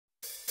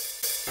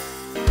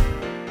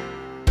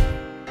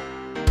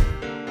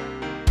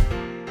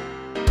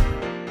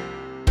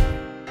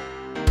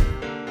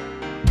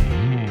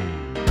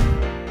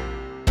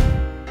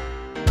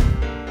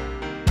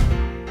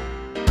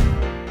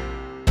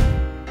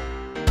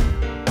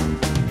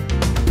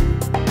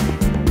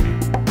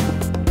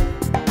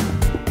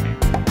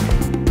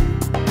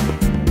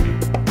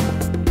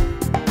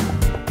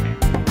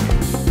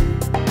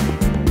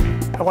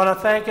want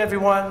to thank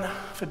everyone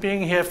for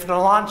being here for the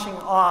launching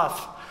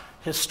off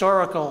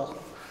historical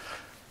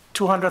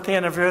 200th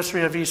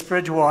anniversary of East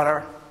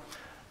Bridgewater.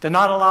 They're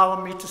not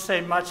allowing me to say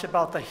much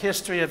about the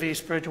history of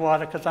East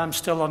Bridgewater because I'm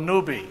still a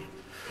newbie,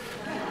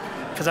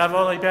 because I've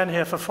only been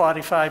here for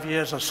 45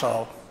 years or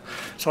so.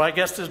 So I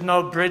guess there's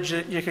no bridge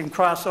that you can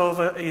cross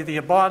over. Either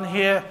you're born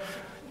here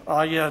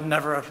or you're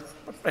never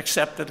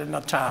accepted in the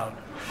town.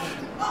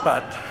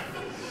 But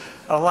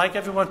I'd like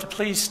everyone to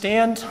please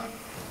stand.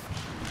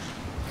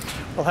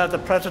 We'll have the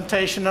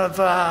presentation of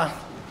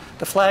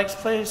the flags,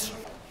 please.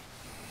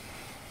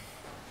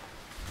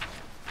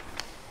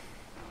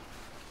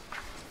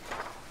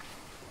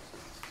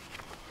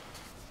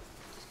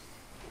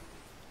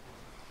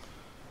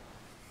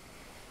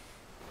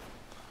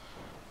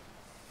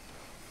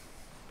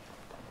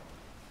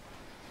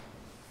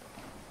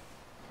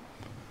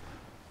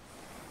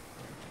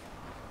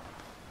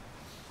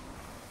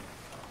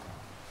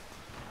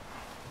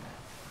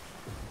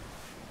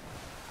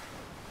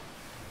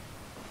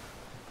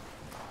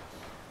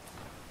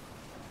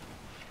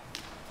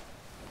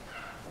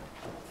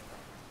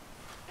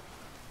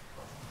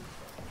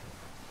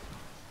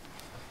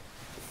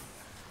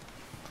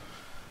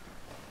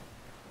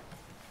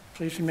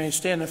 Please remain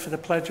standing for the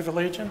Pledge of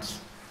Allegiance.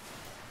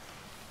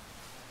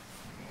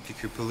 If you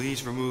could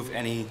please remove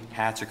any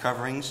hats or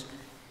coverings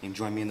and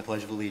join me in the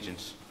Pledge of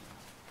Allegiance.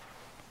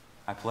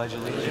 I pledge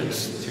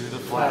allegiance to the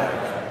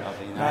flag of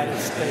the United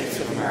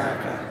States of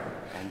America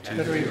and to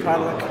the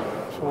republic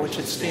for which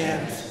it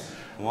stands,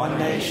 one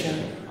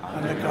nation,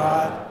 under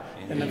God,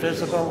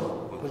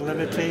 indivisible, with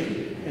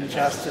liberty and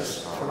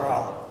justice for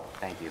all.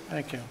 Thank you.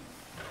 Thank you.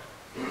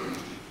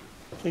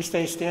 Please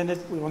stay standing.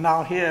 We will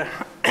now hear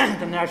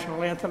the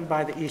national anthem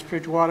by the East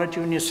Bridgewater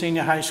Junior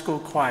Senior High School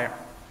Choir.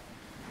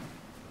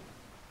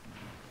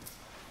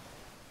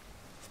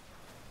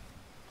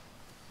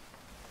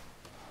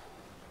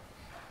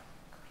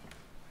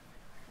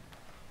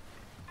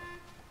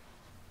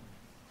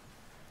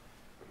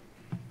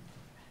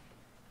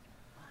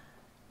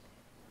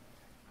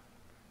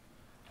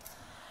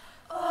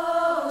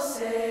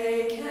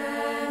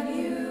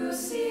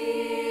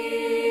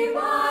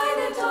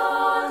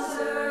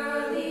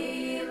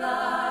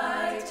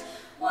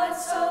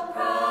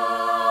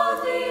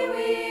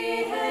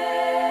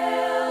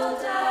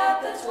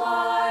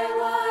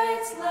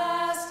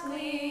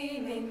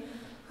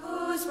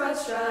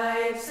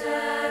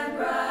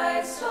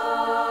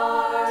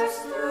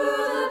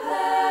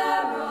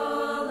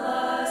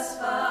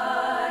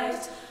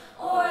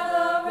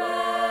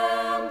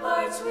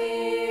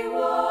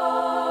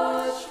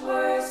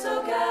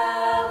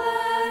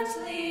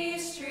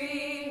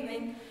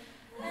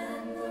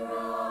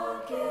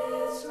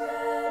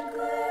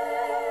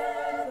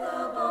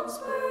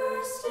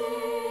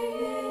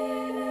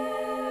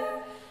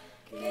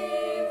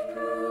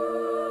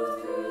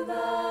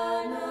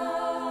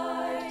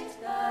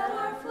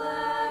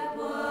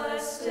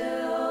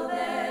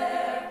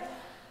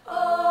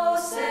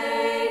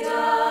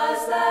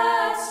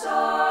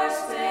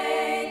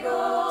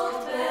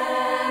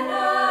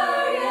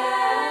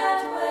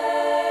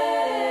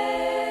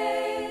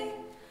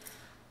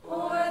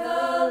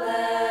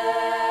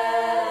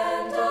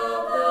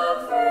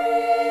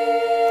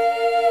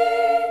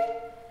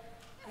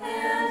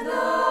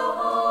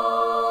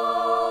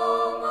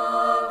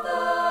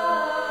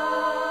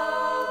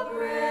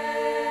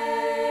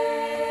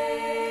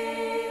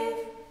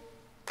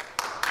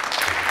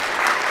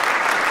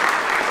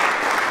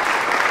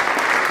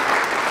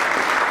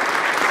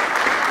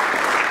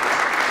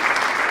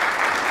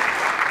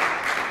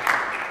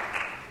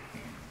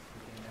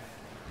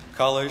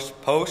 Colors,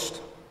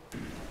 post.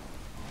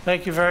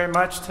 Thank you very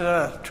much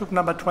to troop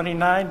number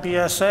 29,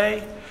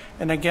 BSA,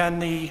 and again,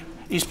 the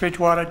East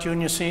Bridgewater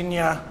Junior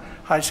Senior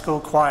High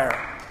School Choir.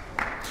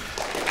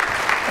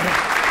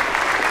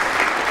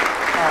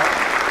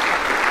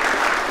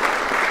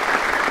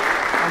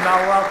 I'll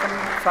now welcome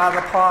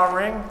Father Paul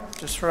Ring,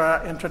 just for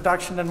an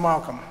introduction and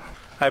welcome.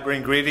 I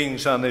bring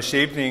greetings on this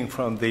evening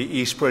from the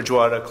East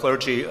Bridgewater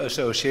Clergy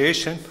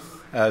Association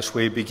as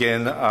we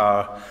begin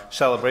our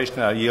celebration,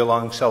 our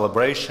year-long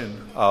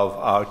celebration of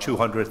our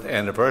 200th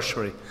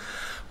anniversary.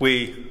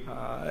 We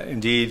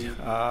indeed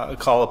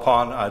call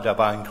upon our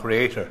divine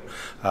Creator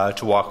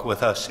to walk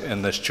with us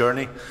in this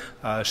journey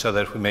so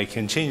that we may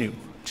continue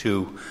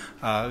to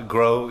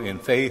grow in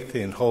faith,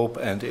 in hope,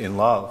 and in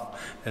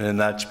love. And in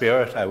that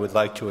spirit, I would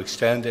like to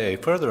extend a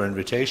further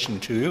invitation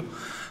to you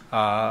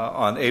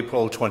on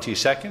April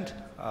 22nd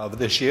of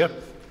this year.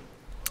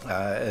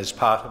 As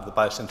part of the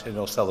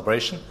Bicentennial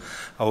celebration,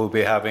 we'll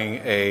be having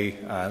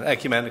an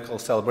ecumenical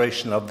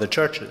celebration of the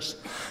churches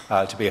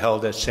to be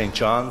held at St.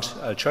 John's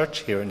Church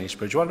here in East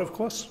Bridgewater, of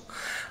course,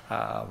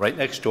 right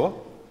next door.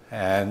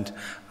 And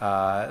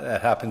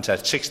that happens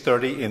at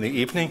 6:30 in the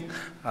evening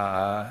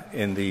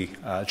in the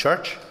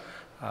church.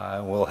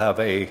 We'll have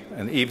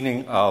an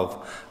evening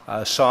of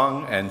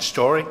song and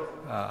story,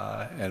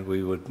 and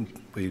we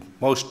would be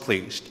most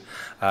pleased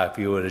if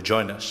you were to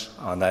join us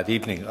on that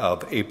evening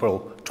of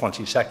April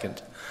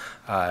 22nd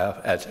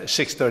at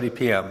 6:30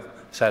 p.m.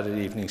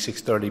 Saturday evening,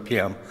 6:30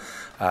 p.m.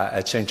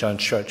 At St.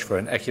 John's Church for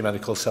an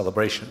ecumenical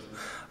celebration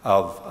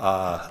of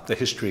the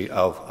history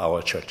of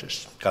our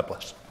churches. God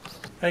bless.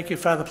 Thank you,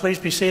 Father. Please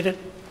be seated.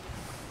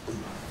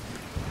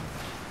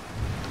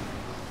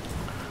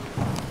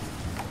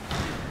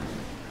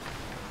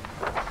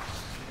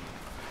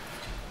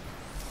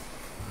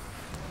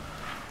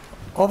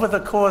 Over the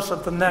course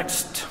of the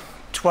next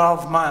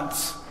 12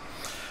 months,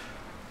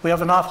 we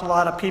have an awful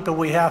lot of people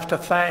we have to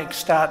thank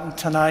starting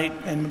tonight,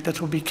 and this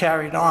will be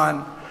carried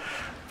on.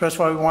 First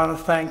of all, we want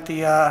to thank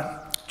the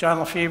John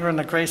Lefebvre and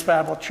the Grace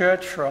Bible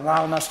Church for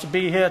allowing us to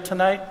be here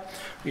tonight.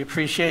 We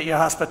appreciate your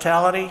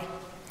hospitality.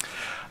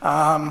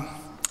 The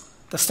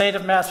state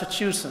of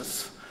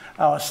Massachusetts,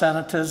 our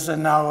senators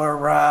and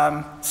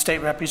our state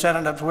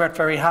representatives worked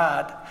very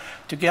hard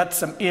to get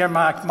some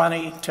earmarked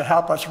money to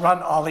help us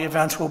run all the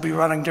events we'll be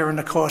running during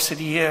the course of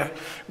the year.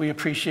 We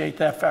appreciate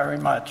that very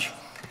much.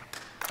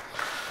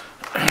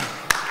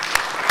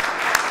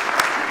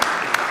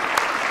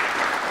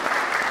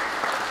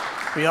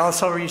 We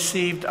also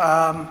received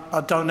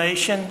a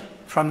donation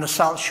from the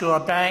South Shore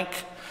Bank.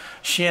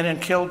 Shannon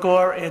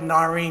Kilgore and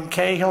Noreen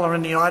Cahill are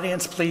in the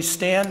audience. Please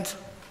stand.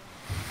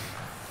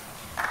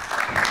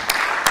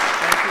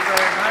 Thank you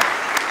very much.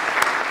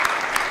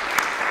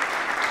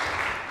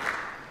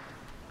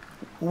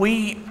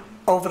 We,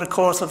 over the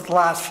course of the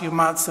last few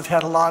months, have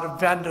had a lot of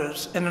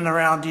vendors in and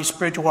around East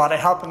Bridgewater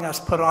helping us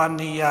put on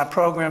the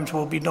programs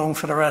we'll be doing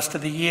for the rest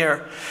of the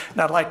year.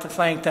 And I'd like to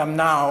thank them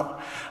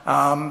now.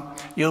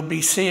 You'll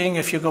be seeing,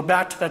 if you go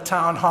back to the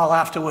town hall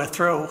after we're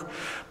through,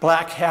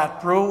 Black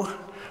Hat Brew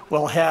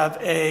will have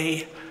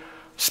a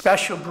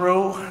special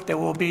brew that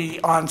will be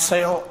on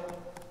sale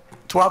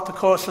throughout the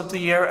course of the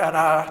year at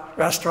our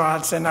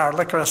restaurants and our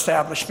liquor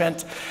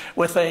establishment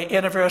with an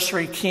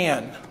anniversary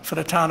can for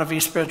the town of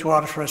East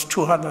Bridgewater for its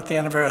 200th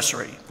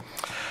anniversary.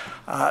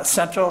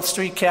 Central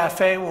Street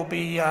Cafe will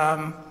be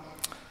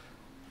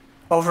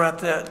over at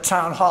the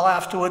town hall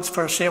afterwards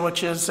for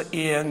sandwiches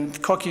and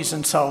cookies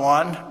and so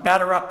on.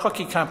 Batter Up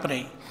Cookie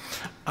Company,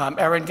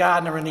 Erin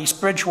Gardner in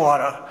East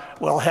Bridgewater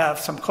will have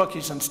some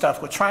cookies and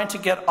stuff. We're trying to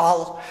get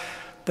all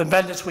the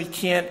vendors we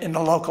can in the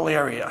local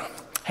area.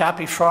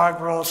 Happy Frog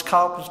Rolls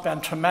Culp has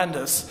been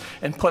tremendous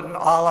in putting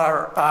all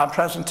our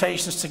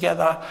presentations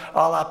together,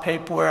 all our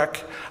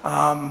paperwork.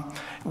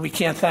 We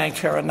can't thank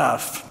her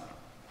enough.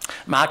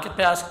 Market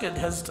Basket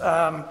has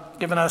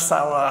given us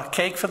our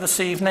cake for this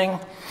evening.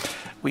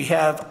 We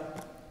have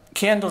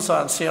candles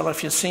on sale.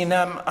 If you've seen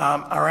them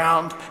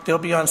around, they'll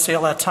be on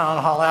sale at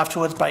Town Hall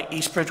afterwards by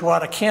East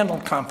Bridgewater Candle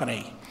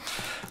Company.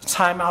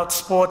 Time Out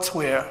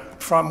Sportswear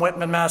from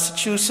Whitman,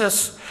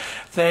 Massachusetts.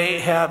 They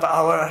have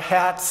our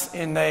hats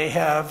and they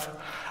have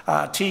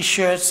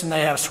t-shirts and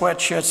they have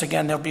sweatshirts.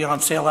 Again, they'll be on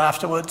sale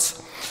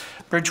afterwards.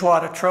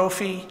 Bridgewater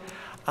Trophy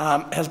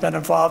has been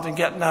involved in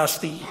getting us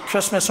the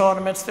Christmas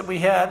ornaments that we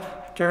had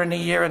during the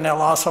year, and they'll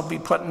also be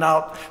putting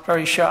out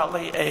very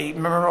shortly a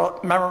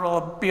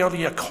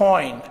memorabilia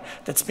coin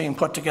that's being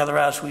put together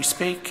as we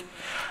speak.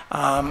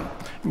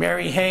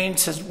 Mary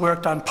Haynes has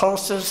worked on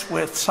posters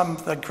with some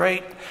of the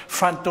great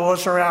front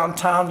doors around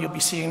town. You'll be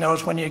seeing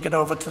those when you get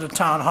over to the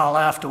town hall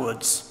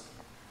afterwards.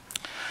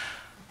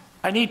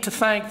 I need to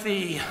thank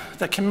the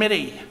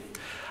committee.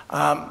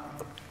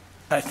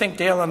 I think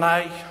Dale and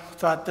I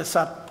thought this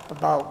up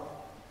about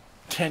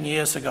 10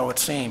 years ago, it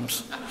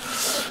seems.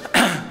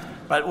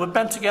 But we've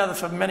been together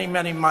for many,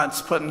 many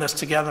months putting this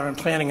together and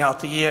planning out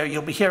the year.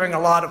 You'll be hearing a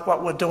lot of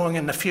what we're doing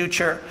in the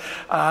future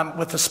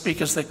with the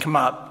speakers that come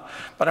up.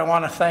 But I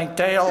want to thank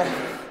Dale,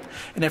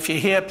 and if you're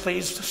here,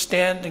 please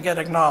stand and get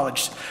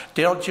acknowledged.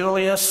 Dale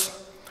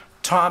Julius,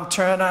 Tom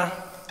Turner,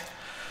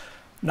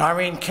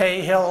 Noreen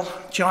Cahill,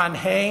 John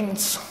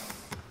Haynes,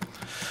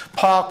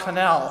 Paul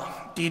Connell,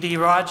 Dee Dee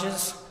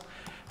Rogers,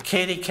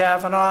 Katie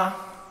Kavanaugh,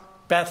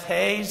 Beth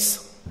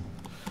Hayes,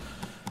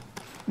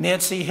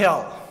 Nancy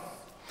Hill,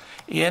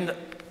 and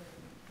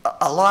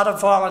a lot of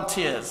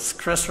volunteers,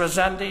 Chris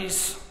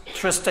Resendes,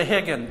 Trista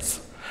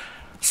Higgins,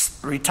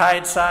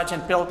 retired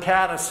Sergeant Bill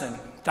Patterson,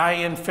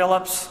 Diane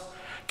Phillips,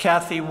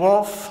 Kathy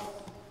Wolf,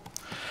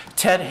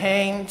 Ted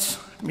Haynes,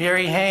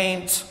 Mary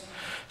Haynes,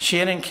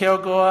 Shannon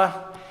Kilgore,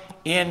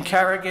 Ian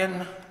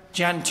Kerrigan,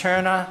 Jen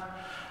Turner,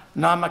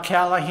 Norma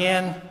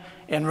Callahan,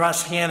 and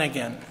Russ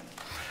Hannigan.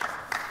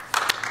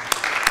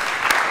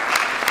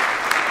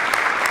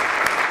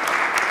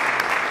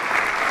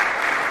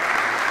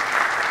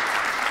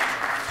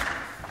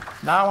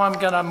 Now I'm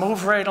going to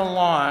move right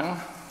along,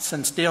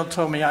 since Dale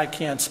told me I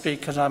can't speak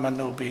because I'm a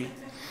newbie.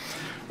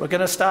 We're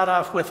going to start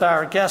off with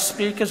our guest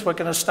speakers. We're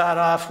going to start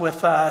off with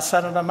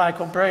Senator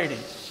Michael Brady,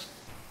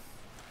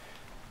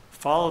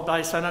 followed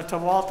by Senator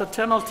Walter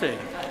Timilty.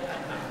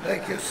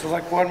 Thank you,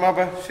 Select Board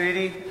Member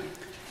Sheedy.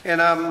 And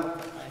I'm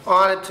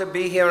honored to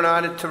be here and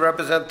honored to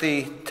represent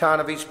the town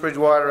of East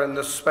Bridgewater on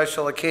this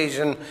special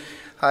occasion.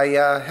 I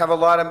have a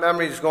lot of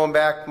memories going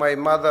back. My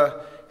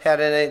mother had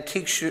an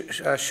antique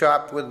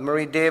shop with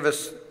Marie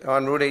Davis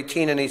on Route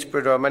 18 in East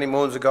Bridgewater many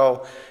moons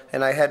ago,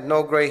 and I had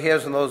no gray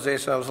hairs in those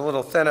days, so I was a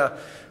little thinner.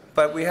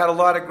 But we had a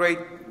lot of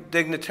great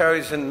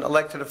dignitaries and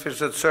elected officials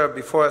that served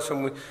before us,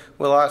 and we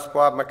lost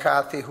Bob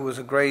McCarthy, who was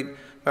a great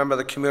member of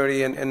the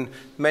community, and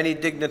many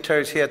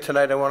dignitaries here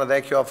tonight. I want to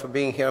thank you all for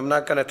being here. I'm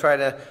not going to try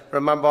to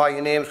remember all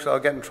your names because I'll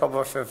get in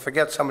trouble if I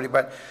forget somebody,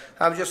 but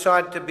I'm just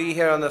honored to be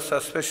here on this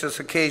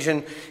auspicious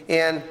occasion,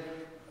 and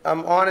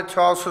I'm honored to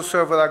also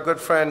serve with our good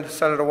friend,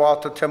 Senator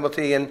Walter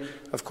Timothy, and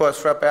of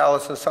course, Rep.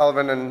 Allison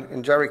Sullivan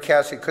and Jerry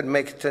Cassidy couldn't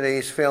make it today.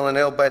 He's feeling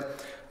ill,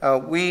 but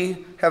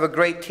we have a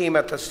great team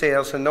at the State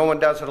House, and no one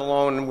does it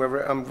alone, and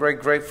I'm very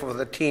grateful for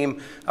the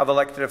team of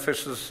elected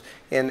officials,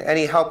 and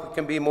any help we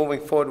can be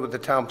moving forward with the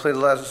town, please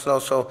let us know.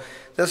 So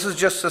this is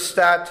just the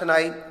start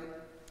tonight,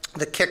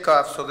 the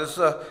kickoff. So this is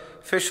an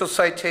official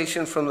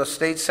citation from the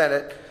State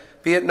Senate.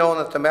 Be it known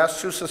that the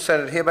Massachusetts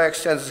Senate hereby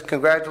extends its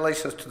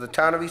congratulations to the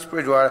town of East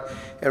Bridgewater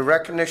in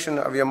recognition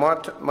of your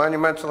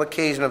monumental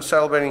occasion of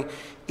celebrating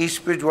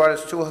East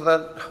Bridgewater's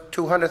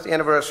 200th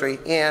anniversary,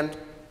 and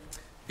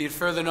be it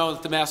further known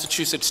that the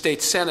Massachusetts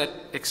State Senate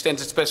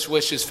extends its best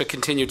wishes for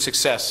continued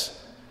success.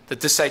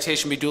 That this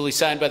citation be duly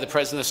signed by the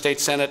President of the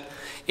State Senate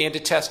and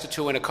attested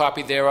to, and a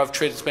copy thereof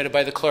transmitted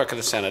by the Clerk of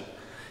the Senate.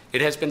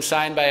 It has been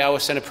signed by our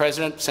Senate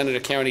President, Senator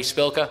Karen E.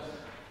 Spilka,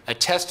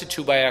 attested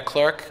to by our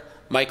Clerk,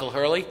 Michael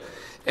Hurley,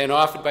 and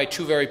offered by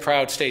two very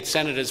proud State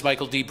Senators,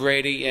 Michael D.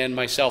 Brady and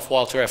myself,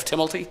 Walter F.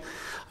 Timothy.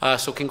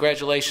 So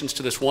congratulations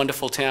to this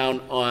wonderful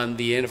town on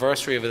the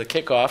anniversary of the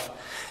kickoff.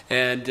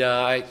 And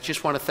I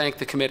just want to thank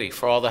the committee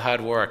for all the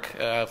hard work.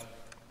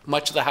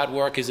 Much of the hard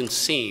work isn't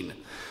seen,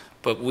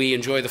 but we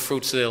enjoy the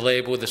fruits of their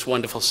labor with this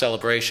wonderful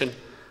celebration.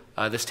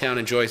 This town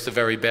enjoys the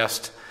very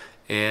best,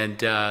 and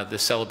the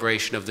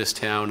celebration of this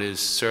town is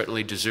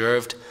certainly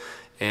deserved,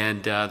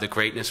 and the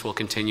greatness will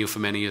continue for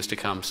many years to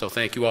come. So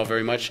thank you all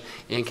very much,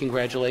 and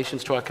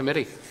congratulations to our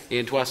committee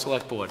and to our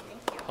select board.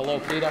 Hello,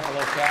 Peter.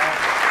 Hello,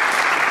 Carol.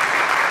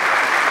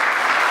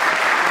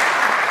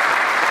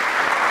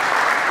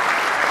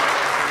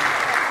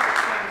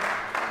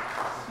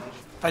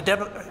 I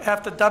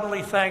have to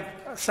doubly thank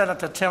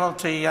Senator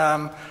Timothy.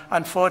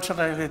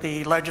 Unfortunately,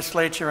 the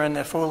legislature in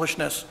their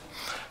foolishness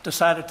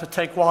decided to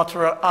take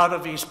Walter out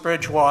of East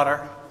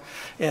Bridgewater,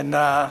 and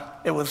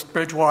it was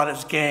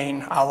Bridgewater's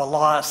gain, our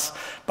loss.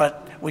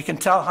 But we can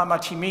tell how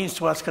much he means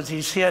to us because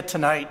he's here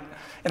tonight,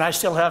 and I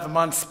still have him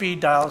on speed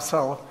dial,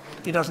 so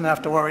he doesn't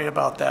have to worry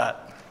about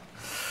that.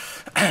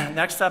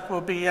 Next up will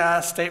be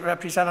State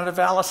Representative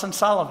Allison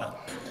Sullivan.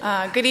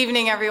 Good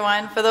evening,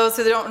 everyone. For those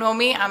who don't know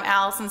me, I'm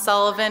Allison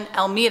Sullivan,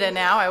 Almeida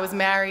now. I was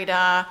married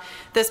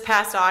this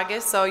past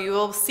August, so you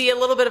will see a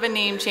little bit of a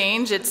name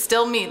change. It's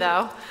still me,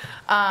 though.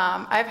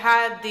 I've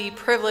had the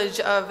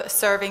privilege of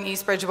serving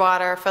East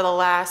Bridgewater for the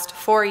last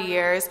 4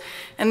 years,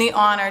 and the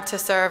honor to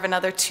serve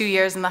another 2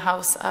 years in the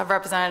House of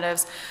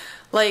Representatives.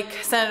 Like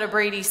Senator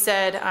Brady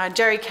said,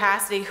 Jerry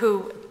Cassidy,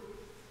 who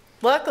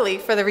luckily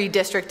for the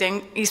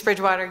redistricting, East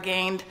Bridgewater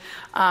gained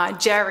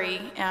Jerry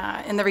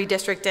in the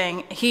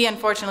redistricting. He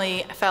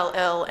unfortunately fell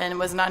ill and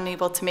was not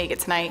able to make it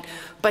tonight,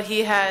 but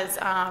he has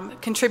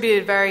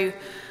contributed very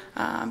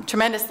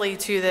tremendously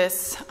to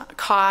this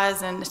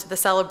cause and to the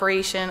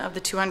celebration of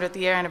the 200th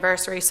year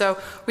anniversary. So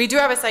we do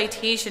have a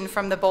citation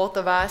from the both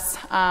of us.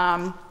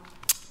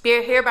 Be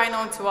it hereby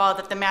known to all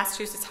that the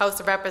Massachusetts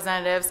House of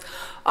Representatives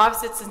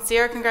offers its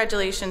sincere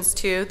congratulations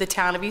to the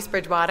town of East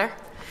Bridgewater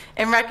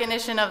in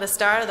recognition of the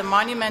start of the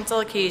monumental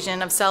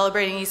occasion of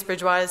celebrating East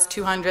Bridgewater's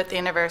 200th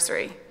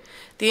anniversary.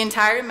 The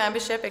entire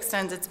membership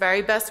extends its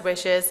very best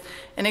wishes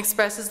and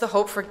expresses the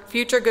hope for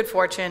future good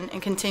fortune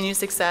and continued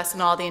success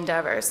in all the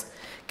endeavors.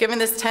 Given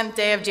this 10th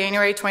day of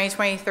January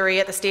 2023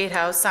 at the State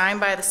House, signed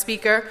by the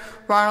Speaker,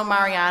 Ronald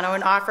Mariano,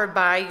 and offered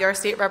by your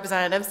state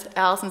representatives,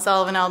 Allison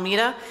Sullivan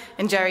Almeida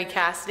and Jerry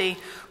Cassidy.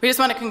 We just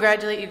want to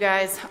congratulate you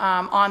guys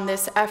on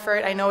this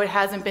effort. I know it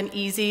hasn't been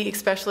easy,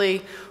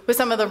 especially with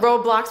some of the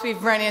roadblocks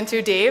we've run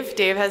into. Dave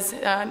has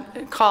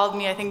called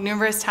me, I think,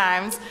 numerous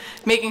times,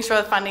 making sure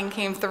the funding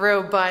came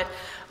through, but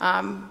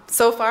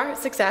so far,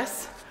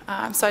 success.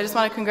 So I just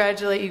want to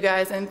congratulate you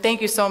guys and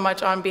thank you so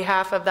much on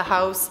behalf of the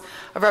House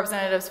of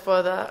Representatives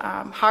for the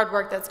hard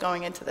work that's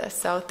going into this.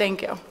 So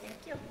thank you.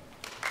 Thank you.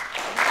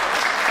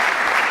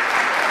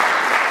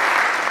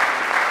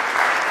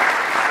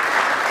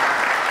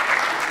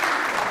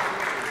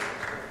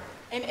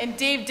 And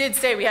Dave did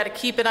say we had to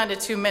keep it under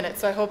 2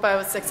 minutes, so I hope I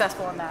was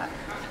successful in that.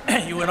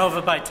 You went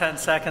over by 10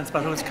 seconds,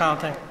 but who's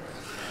counting?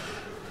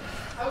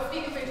 I was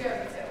speaking for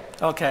Jerry,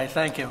 too. Okay,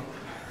 thank you.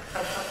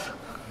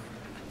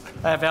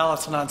 I have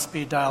Allison on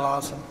speed dial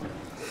also.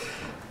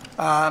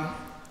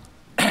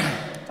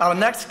 Our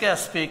next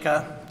guest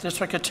speaker,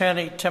 District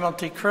Attorney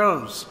Timothy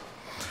Cruz.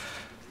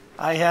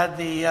 I had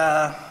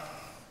the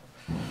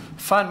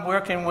fun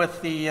working with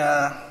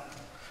the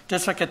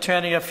District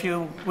Attorney a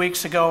few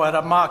weeks ago at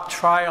a mock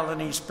trial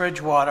in East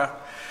Bridgewater,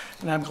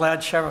 and I'm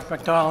glad Sheriff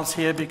McDonald's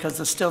here because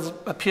there still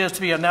appears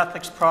to be an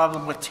ethics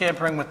problem with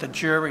tampering with the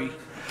jury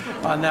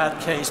on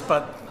that case,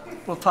 but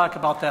we'll talk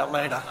about that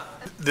later.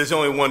 there's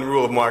only one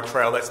rule of mock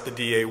trial, that's the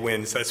DA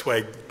wins. That's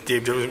why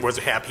Dave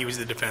wasn't happy, he was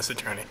the defense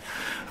attorney.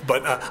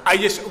 But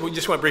we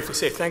just want to briefly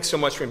say thanks so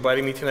much for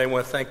inviting me tonight. I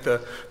want to thank the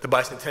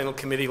Bicentennial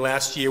Committee.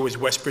 Last year was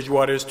West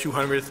Bridgewater's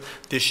 200th.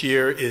 This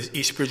year is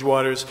East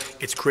Bridgewater's.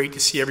 It's great to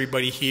see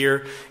everybody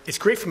here. It's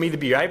great for me to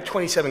be here. I have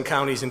 27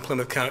 counties in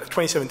Plymouth County,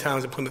 27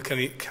 towns in Plymouth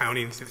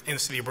County in the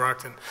city of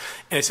Brockton.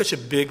 And it's such a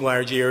big,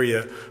 large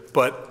area.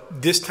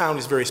 But this town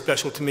is very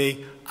special to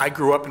me. I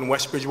grew up in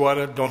West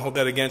Bridgewater. Don't hold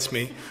that against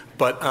me.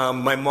 But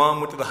my mom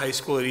went to the high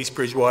school at East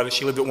Bridgewater.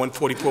 She lived at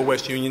 144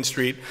 West Union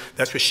Street.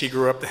 That's where she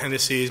grew up, the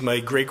Hennessy's. My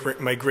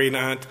great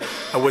aunt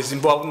was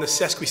involved in the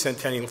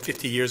Bicentennial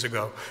 50 years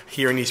ago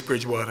here in East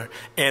Bridgewater.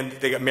 And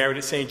they got married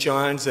at St.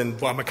 John's, and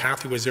Bob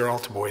McCarthy was their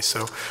altar boy.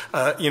 So,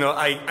 you know,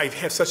 I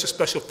have such a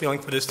special feeling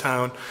for this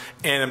town,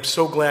 and I'm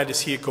so glad to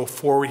see it go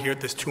forward here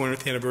at this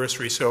 200th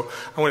anniversary. So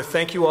I want to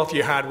thank you all for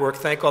your hard work.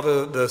 Thank all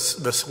the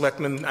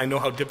selectmen. I know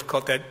how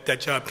difficult that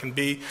job can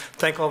be.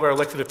 Thank all of our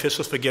elected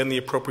officials for getting the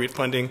appropriate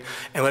funding.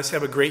 And let's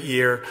have a great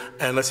year,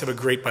 and let's have a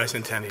great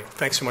Bicentennial.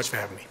 Thanks so much for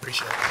having me.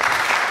 Appreciate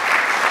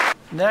it.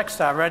 Next,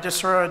 our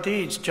Registrar of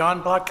Deeds,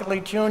 John Buckley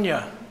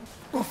Jr.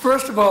 Well,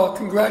 first of all,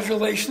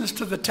 congratulations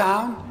to the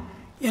town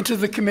and to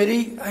the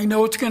committee. I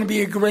know it's going to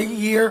be a great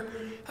year.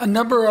 A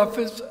number of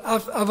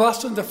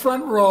us in the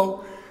front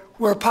row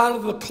were part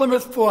of the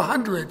Plymouth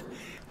 400.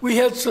 We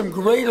had some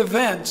great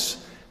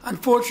events.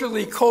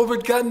 Unfortunately,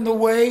 COVID got in the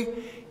way,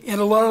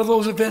 and a lot of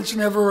those events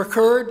never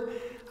occurred.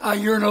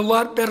 You're in a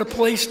lot better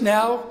place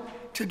now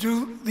to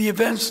do the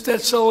events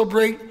that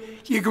celebrate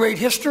your great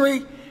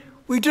history.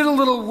 We did a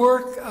little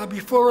work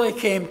before I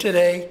came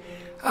today.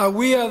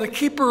 We are the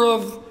keeper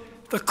of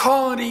the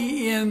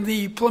colony in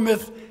the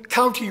Plymouth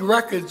County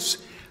records,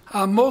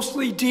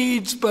 mostly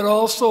deeds, but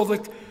also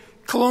the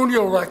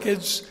colonial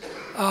records,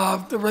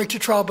 the right to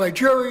trial by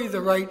jury,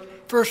 the right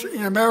first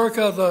in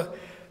America,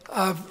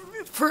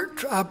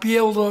 be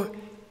able to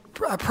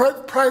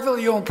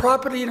privately own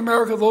property in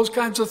America, those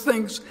kinds of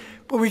things.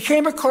 But we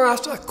came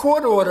across a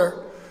court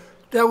order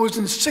that was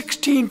in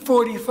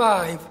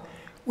 1645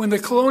 when the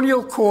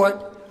colonial court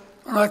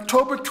on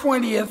October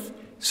 20th,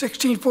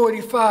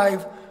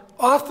 1645,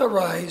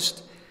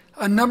 authorized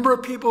a number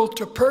of people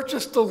to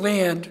purchase the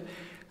land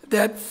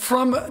that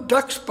from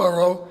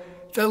Duxborough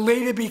that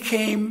later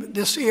became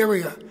this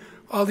area,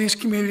 all these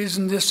communities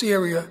in this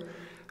area.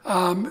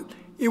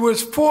 It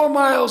was 4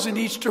 miles in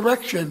each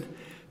direction.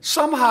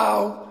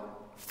 Somehow,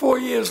 4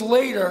 years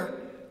later,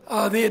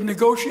 they had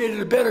negotiated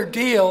a better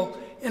deal,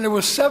 and it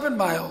was 7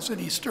 miles in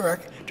each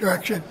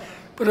direction.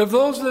 But of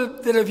those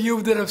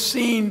that have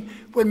seen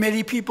what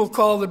many people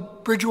call the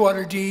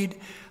Bridgewater deed,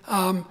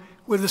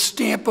 with a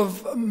stamp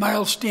of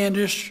Miles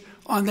Standish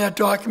on that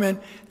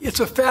document, it's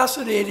a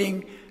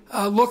fascinating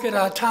look at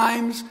our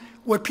times,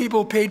 what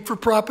people paid for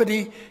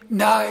property,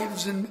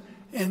 knives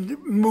and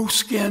moose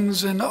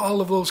skins and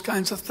all of those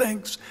kinds of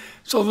things.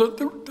 So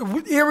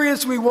the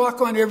areas we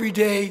walk on every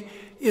day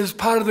is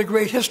part of the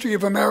great history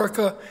of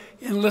America,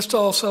 and let's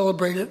all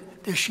celebrate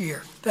it this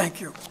year.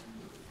 Thank you.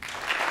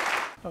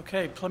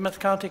 Okay, Plymouth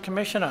County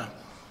Commissioner,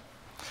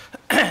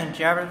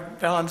 Jared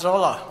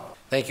Valenzola.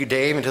 Thank you,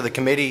 Dave, and to the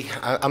committee.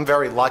 I'm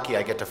very lucky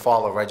I get to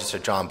follow Register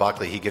John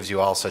Buckley. He gives you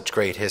all such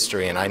great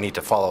history, and I need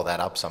to follow that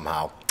up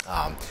somehow.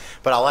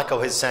 But I'll echo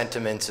his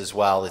sentiments as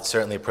well. It's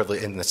certainly a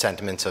privilege, in the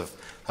sentiments of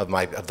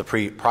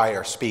the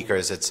prior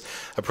speakers. It's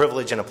a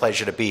privilege and a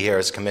pleasure to be here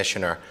as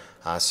commissioner,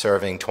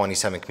 serving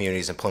 27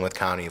 communities in Plymouth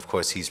County, of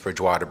course, East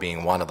Bridgewater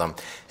being one of them.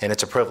 And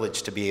it's a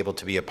privilege to be able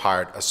to be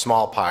a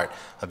small part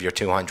of your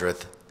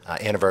 200th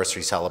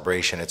anniversary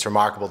celebration. It's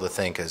remarkable to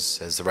think,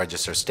 as the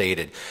Register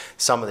stated,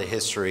 some of the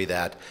history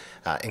that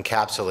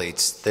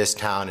encapsulates this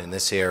town and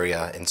this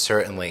area, and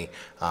certainly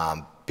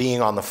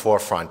being on the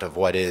forefront of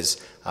what has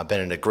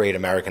been a great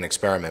American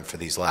experiment for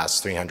these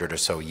last 300 or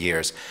so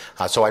years.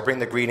 So I bring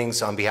the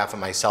greetings on behalf of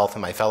myself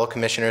and my fellow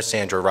commissioners,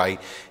 Sandra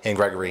Wright and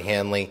Gregory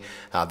Hanley.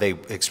 They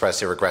express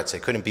their regrets they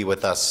couldn't be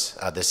with us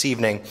this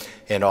evening,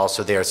 and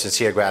also their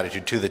sincere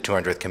gratitude to the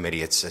 200th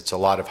Committee. It's a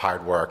lot of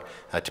hard work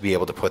to be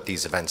able to put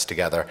these events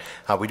together.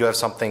 We do have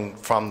something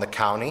from the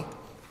county.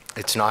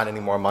 It's not any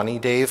more money,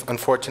 Dave,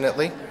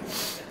 unfortunately.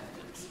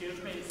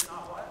 Excuse me, it's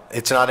not what?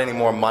 It's not any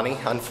more money,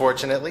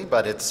 unfortunately,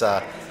 but it's,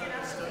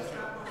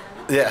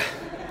 yeah.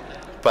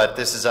 But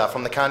this is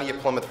from the County of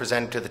Plymouth,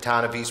 presented to the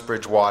town of East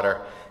Bridgewater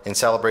in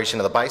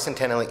celebration of the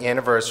bicentennial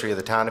anniversary of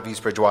the town of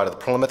East Bridgewater. The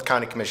Plymouth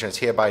County Commissioners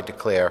hereby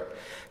declare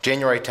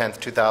January 10th,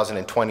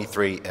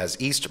 2023 as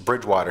East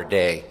Bridgewater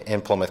Day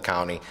in Plymouth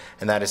County,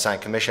 and that is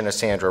signed Commissioner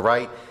Sandra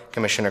Wright,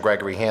 Commissioner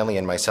Gregory Hanley,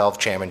 and myself,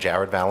 Chairman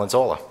Jared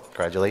Valenzola.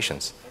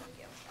 Congratulations.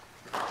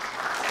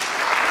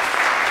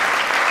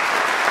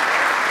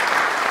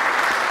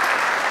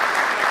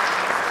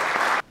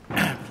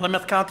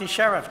 Plymouth County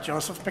Sheriff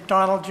Joseph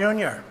McDonald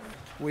Jr.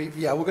 We're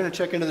going to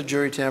check into the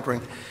jury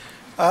tampering.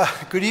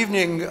 Good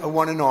evening,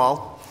 one and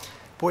all.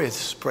 Boy,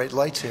 it's bright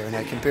lights here, and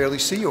I can barely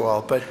see you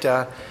all. But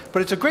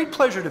it's a great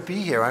pleasure to be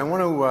here. I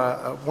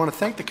want to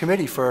thank the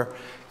committee for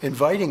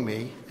inviting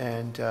me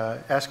and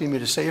asking me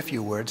to say a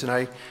few words. And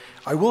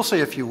I will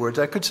say a few words.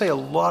 I could say a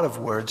lot of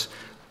words,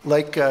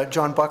 like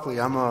John Buckley,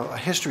 I'm a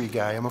history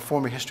guy. I'm a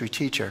former history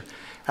teacher,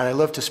 and I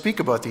love to speak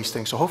about these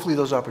things. So hopefully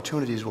those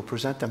opportunities will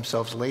present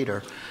themselves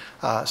later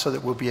so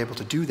that we'll be able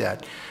to do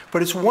that.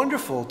 But it's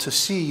wonderful to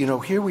see, you know,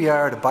 here we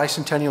are at a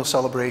bicentennial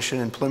celebration.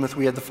 In Plymouth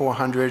we had the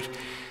 400.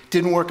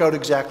 Didn't work out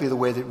exactly the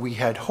way that we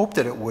had hoped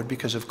that it would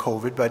because of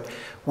COVID, but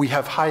we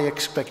have high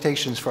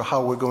expectations for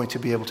how we're going to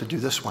be able to do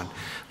this one.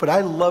 But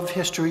I love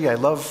history. I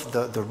love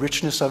the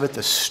richness of it.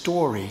 The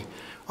story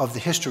of the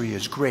history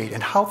is great,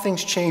 and how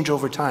things change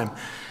over time.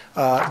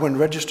 When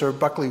Register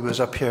Buckley was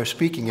up here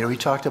speaking, you know, he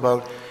talked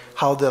about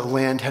how the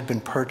land had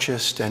been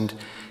purchased and,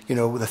 you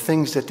know, the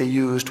things that they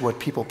used, what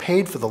people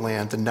paid for the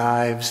land, the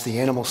knives, the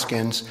animal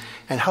skins,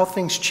 and how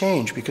things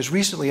change. Because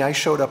recently I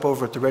showed up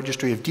over at the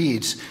Registry of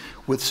Deeds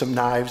with some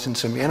knives and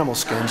some animal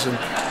skins, and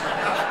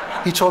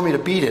he told me to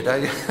beat it.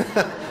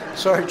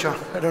 Sorry, John,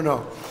 I don't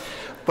know.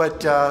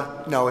 But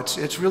no,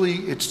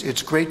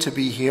 it's great to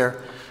be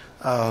here.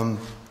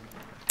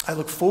 I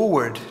look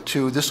forward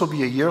to, this will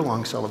be a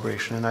year-long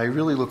celebration, and I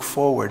really look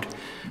forward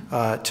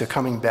to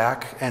coming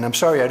back. And I'm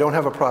sorry, I don't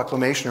have a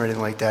proclamation or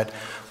anything like that.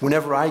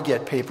 Whenever I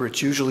get paper,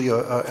 it's usually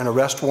an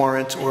arrest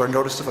warrant or a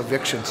notice of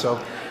eviction. So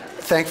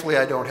thankfully,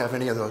 I don't have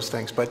any of those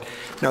things. But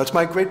no, it's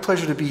my great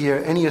pleasure to be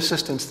here. Any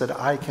assistance that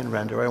I can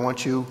render, I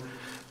want you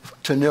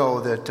to know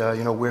that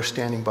you know, we're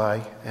standing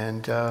by,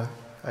 and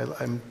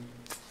I'm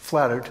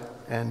flattered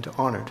and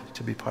honored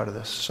to be part of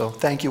this. So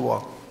thank you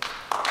all.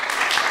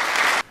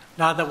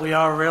 Now that we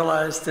all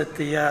realize that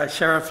the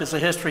sheriff is a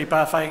history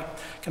buff, I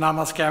can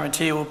almost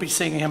guarantee we'll be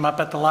seeing him up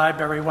at the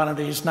library one of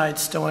these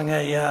nights doing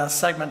a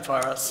segment for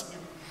us.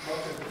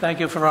 Thank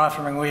you for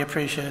offering. We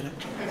appreciate it.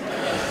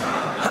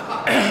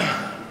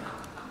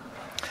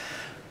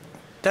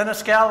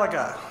 Dennis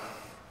Gallagher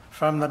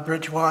from the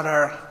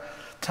Bridgewater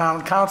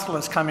Town Council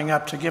is coming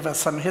up to give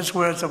us his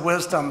words of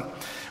wisdom.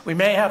 We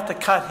may have to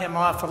cut him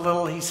off a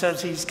little. He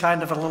says he's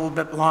kind of a little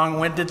bit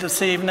long-winded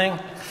this evening,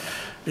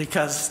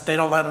 because they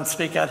don't let him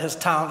speak at his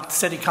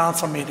city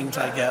council meetings,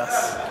 I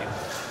guess.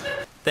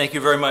 Thank you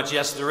very much.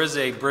 Yes, there is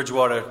a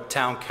Bridgewater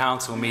Town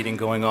Council meeting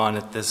going on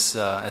at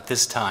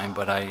this time,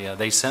 but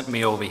they sent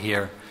me over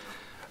here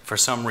for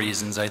some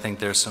reasons. I think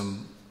there's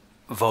some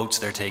votes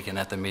they're taking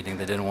at the meeting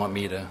they didn't want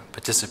me to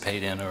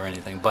participate in or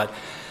anything. But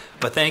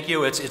thank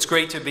you. It's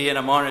great to be, and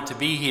I'm honored to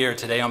be here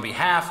today on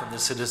behalf of the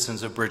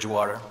citizens of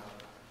Bridgewater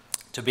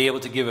to be able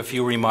to give a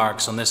few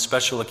remarks on this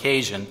special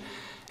occasion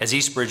as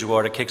East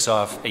Bridgewater kicks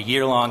off a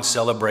year-long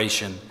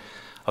celebration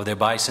of their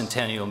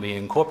bicentennial being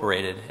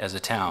incorporated as a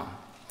town.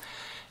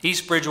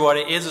 East Bridgewater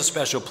is a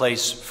special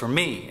place for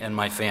me and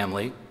my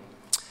family.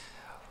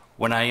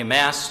 When I am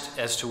asked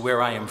as to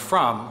where I am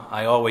from,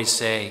 I always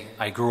say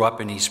I grew up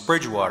in East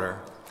Bridgewater,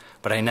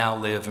 but I now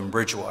live in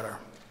Bridgewater.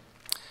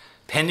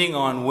 Depending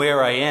on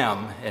where I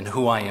am and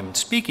who I am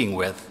speaking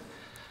with,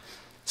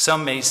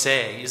 some may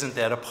say, isn't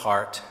that a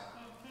part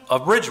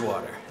of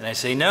Bridgewater? And I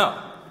say,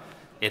 no.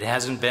 It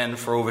hasn't been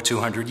for over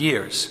 200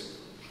 years.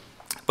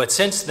 But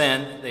since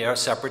then, they are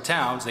separate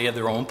towns. They have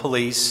their own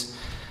police,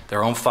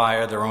 their own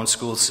fire, their own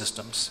school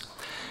systems.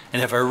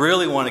 And if I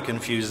really want to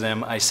confuse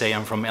them, I say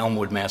I'm from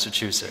Elmwood,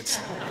 Massachusetts.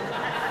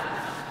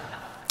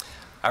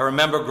 I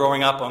remember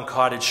growing up on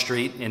Cottage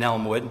Street in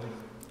Elmwood.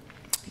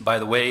 By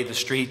the way, the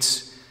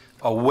streets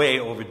are way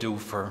overdue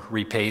for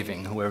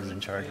repaving, whoever's in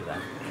charge of that.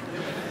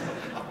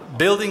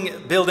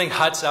 Building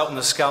huts out in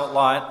the scout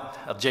lot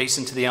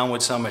adjacent to the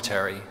Elmwood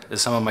Cemetery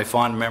is some of my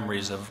fond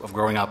memories of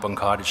growing up on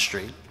Cottage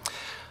Street.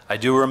 I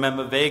do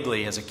remember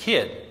vaguely as a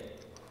kid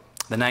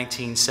the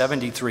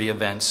 1973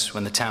 events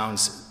when the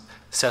town's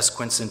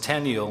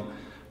sesquicentennial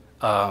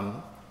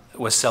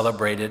was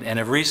celebrated, and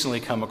have recently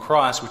come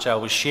across, which I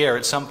will share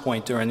at some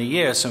point during the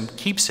year, some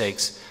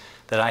keepsakes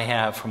that I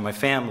have from my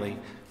family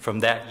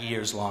from that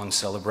years-long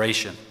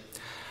celebration.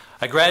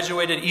 I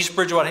graduated East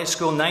Bridgewater High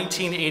School in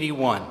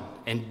 1981,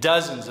 and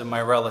dozens of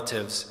my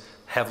relatives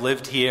have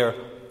lived here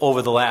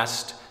over the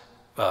last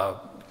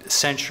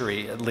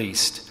century at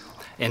least,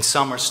 and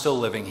some are still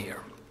living here.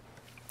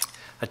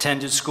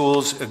 Attended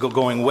schools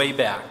going way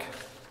back,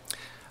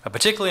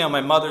 particularly on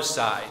my mother's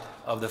side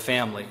of the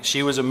family.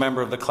 She was a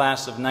member of the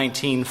class of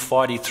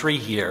 1943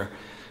 here,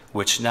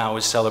 which now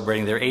is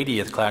celebrating their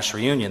 80th class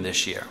reunion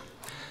this year.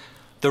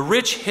 The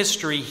rich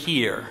history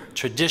here,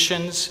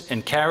 traditions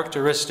and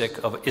characteristic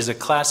is a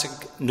classic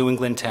New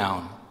England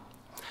town,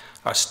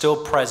 are still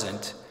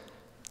present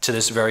to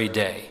this very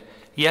day.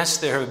 Yes,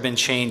 there have been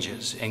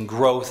changes, and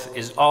growth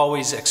is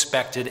always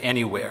expected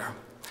anywhere.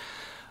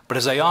 But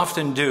as I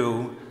often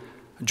do,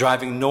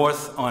 driving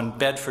north on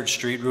Bedford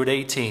Street, Route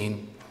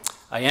 18,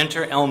 I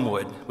enter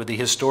Elmwood with the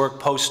historic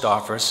post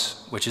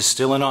office, which is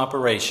still in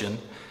operation,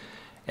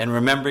 and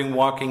remembering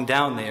walking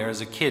down there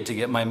as a kid to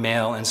get my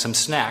mail and some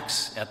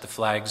snacks at the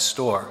Flags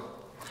store.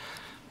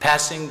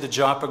 Passing the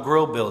Joppa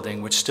Grill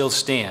building, which still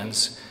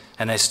stands,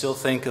 and I still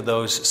think of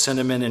those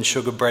cinnamon and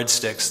sugar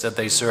breadsticks that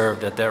they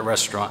served at that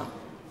restaurant.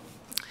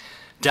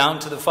 Down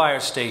to the fire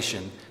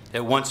station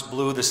that once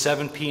blew the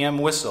 7 p.m.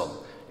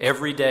 whistle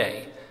every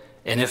day,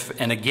 and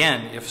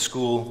again if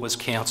school was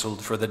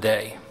canceled for the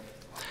day.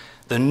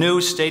 The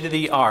new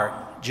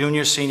state-of-the-art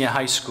Junior Senior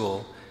High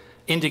School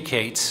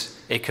indicates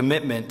a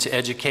commitment to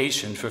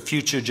education for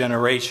future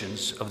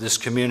generations of this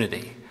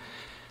community.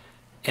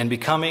 And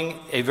becoming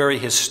a very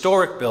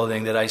historic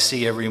building that I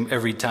see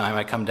every time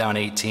I come down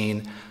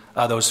 18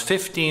 are those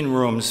 15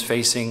 rooms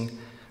facing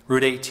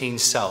Route 18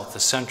 South, the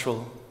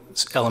Central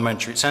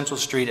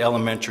Street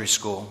Elementary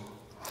School,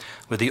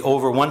 with the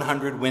over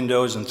 100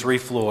 windows and 3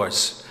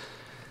 floors,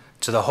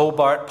 to the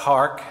Hobart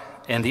Park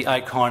and the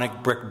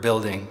iconic brick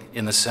building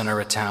in the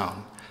center of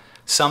town.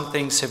 Some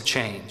things have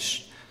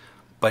changed,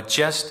 but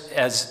just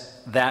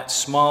as that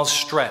small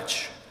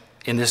stretch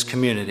in this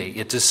community,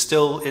 it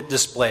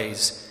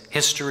displays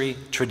history,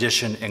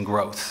 tradition, and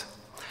growth.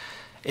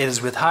 It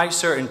is with high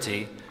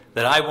certainty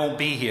that I won't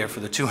be here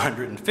for the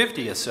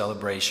 250th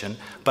celebration,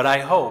 but I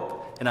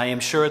hope, and I am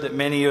sure that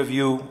many of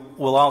you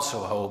will also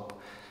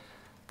hope,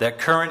 that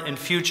current and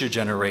future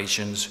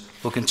generations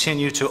will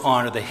continue to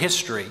honor the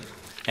history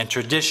and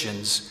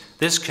traditions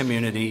this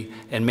community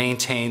and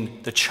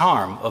maintain the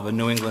charm of a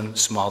New England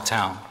small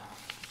town.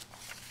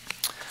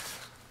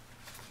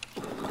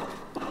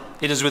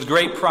 It is with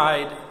great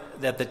pride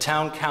that the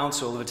Town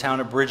Council of the Town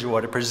of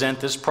Bridgewater present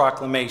this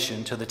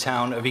proclamation to the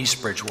town of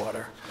East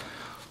Bridgewater.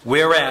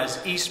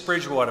 Whereas East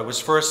Bridgewater was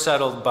first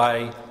settled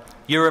by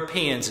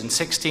Europeans in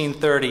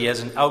 1630 as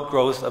an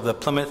outgrowth of the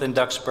Plymouth and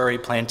Duxbury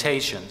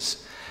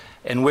plantations,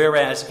 and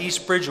whereas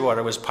East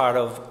Bridgewater was part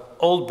of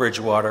Old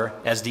Bridgewater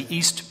as the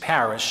East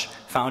Parish,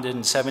 founded in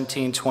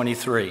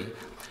 1723,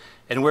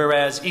 and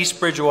whereas East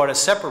Bridgewater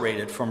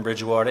separated from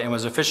Bridgewater and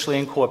was officially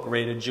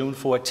incorporated June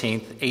 14,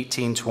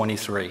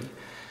 1823,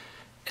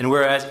 and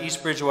whereas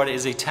East Bridgewater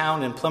is a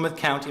town in Plymouth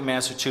County,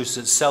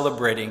 Massachusetts,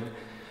 celebrating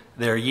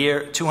their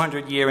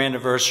 200-year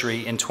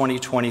anniversary in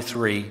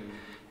 2023,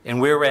 and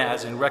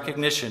whereas in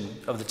recognition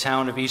of the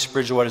town of East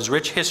Bridgewater's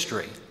rich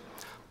history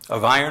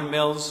of iron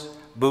mills,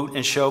 boot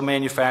and show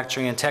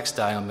manufacturing, and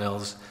textile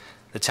mills,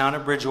 the town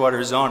of Bridgewater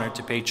is honored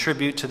to pay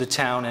tribute to the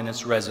town and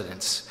its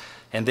residents,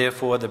 and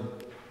therefore the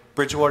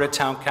Bridgewater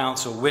Town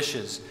Council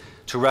wishes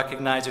to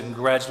recognize and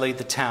congratulate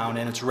the town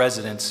and its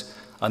residents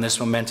on this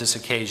momentous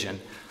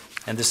occasion.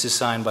 And this is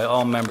signed by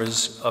all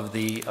members of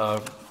the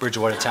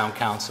Bridgewater Town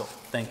Council.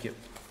 Thank you.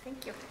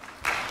 Thank you.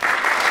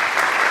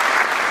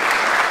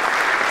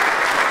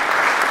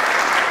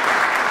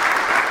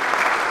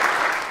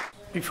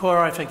 Before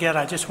I forget,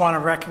 I just want to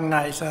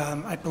recognize,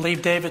 I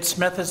believe David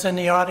Smith is in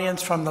the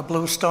audience from the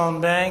Bluestone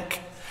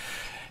Bank,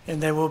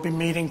 and they will be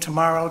meeting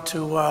tomorrow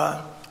to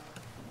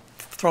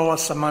throw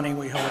us some money,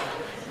 we hope.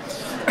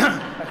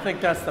 I think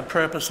that's the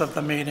purpose of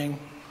the meeting.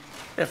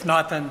 If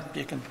not, then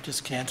you can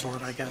just cancel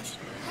it, I guess.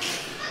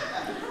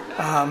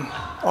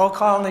 Old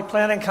Colony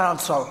Planning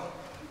Council.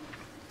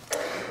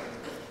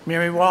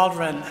 Mary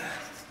Waldron.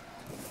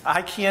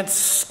 I can't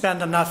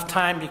spend enough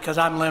time, because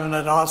I'm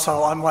limited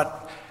also, on what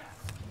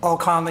Old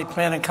Colony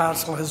Planning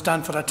Council has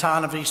done for the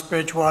town of East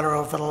Bridgewater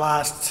over the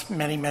last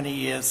many, many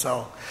years.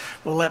 So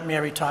we'll let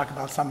Mary talk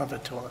about some of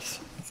it to us.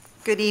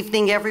 Good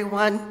evening,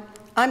 everyone.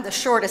 I'm the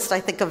shortest,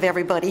 I think, of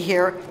everybody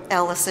here,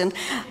 Allison.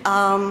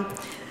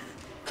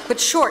 But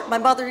short, my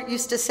mother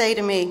used to say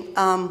to me,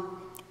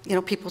 you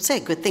know, people say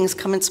good things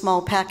come in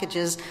small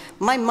packages.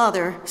 My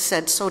mother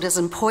said, so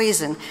doesn't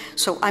poison.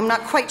 So I'm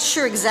not quite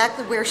sure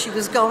exactly where she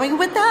was going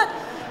with that.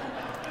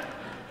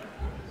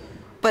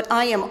 But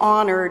I am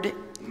honored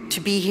to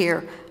be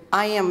here.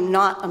 I am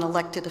not an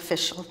elected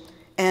official.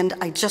 And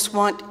I just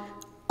want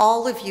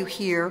all of you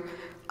here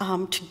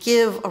to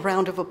give a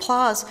round of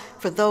applause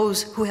for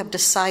those who have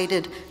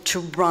decided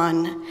to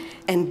run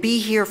and be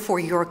here for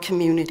your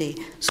community.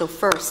 So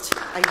first,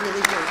 I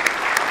really do.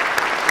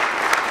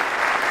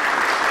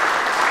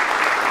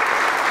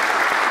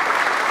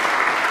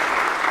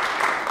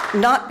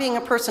 Not being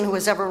a person who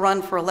has ever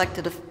run for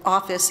elected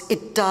office,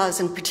 it does,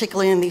 and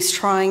particularly in these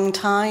trying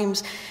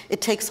times, it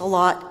takes a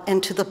lot.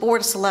 And to the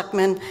Board of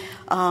Selectmen,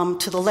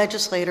 to the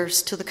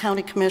legislators, to the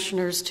county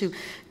commissioners, to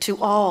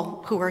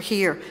all who are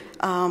here,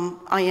 I'm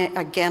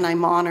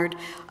honored.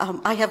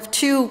 I have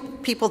 2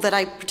 people that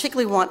I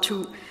particularly want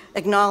to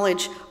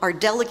acknowledge, our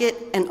delegate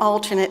and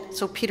alternate,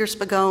 so Peter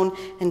Spagone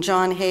and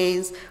John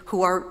Hayes,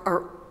 who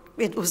are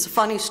it was a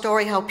funny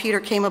story how Peter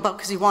came about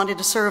because he wanted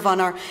to serve on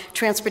our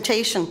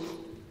transportation.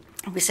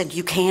 We said,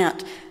 you can't.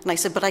 And I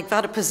said, but I've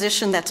got a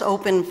position that's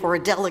open for a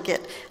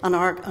delegate on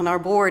our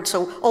board.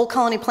 So Old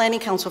Colony Planning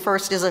Council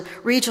first is a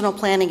regional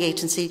planning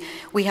agency.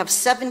 We have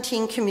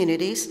 17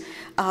 communities,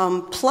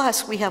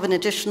 plus we have an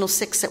additional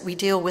 6 that we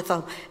deal with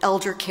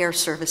elder care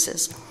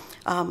services.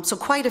 So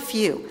quite a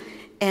few.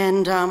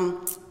 And,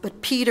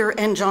 but Peter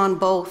and John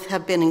both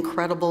have been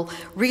incredible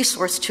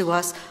resource to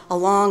us,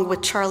 along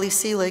with Charlie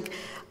Seelig.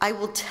 I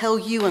will tell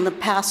you, in the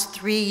past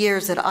 3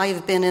 years that I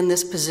have been in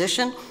this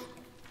position,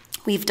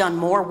 we've done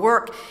more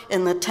work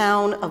in the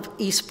town of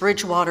East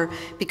Bridgewater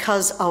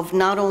because of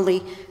not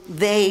only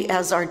they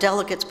as our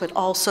delegates, but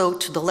also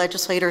to the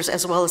legislators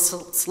as well as the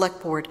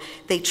select board.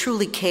 They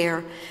truly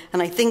care.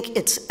 And I think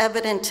it's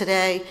evident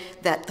today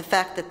that the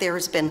fact that there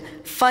has been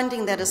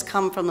funding that has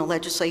come from the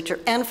legislature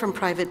and from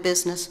private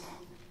business,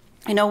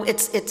 You know,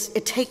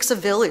 it takes a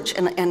village,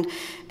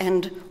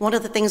 and one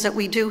of the things that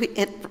we do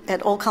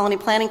at Old Colony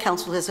Planning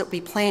Council is that we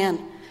plan.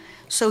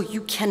 So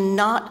you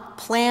cannot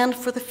plan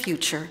for the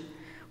future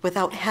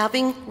without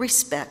having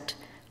respect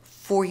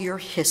for your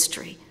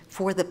history,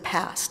 for the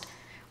past,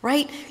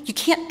 right? You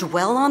can't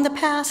dwell on the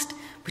past,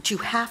 but you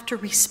have to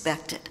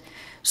respect it.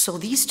 So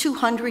these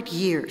 200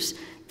 years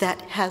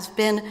that has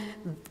been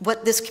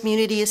what this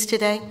community is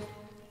today,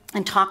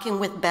 and talking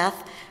with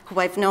Beth, who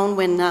I've known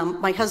when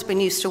my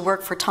husband used to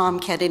work for Tom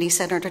Kennedy,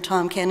 Senator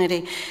Tom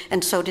Kennedy,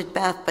 and so did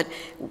Beth. But,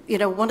 you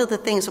know, one of the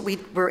things that we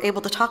were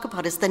able to talk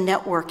about is the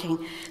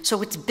networking.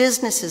 So it's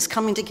businesses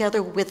coming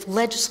together with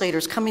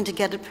legislators, coming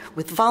together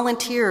with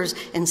volunteers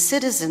and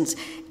citizens.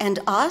 And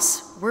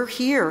us, we're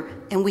here,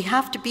 and we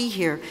have to be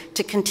here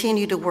to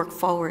continue to work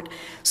forward.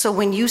 So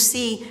when you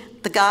see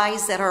the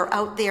guys that are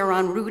out there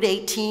on Route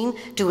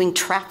 18 doing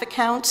traffic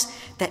counts,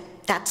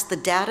 that's the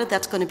data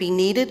that's going to be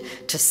needed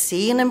to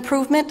see an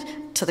improvement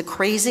to the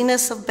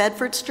craziness of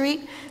Bedford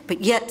Street,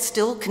 but yet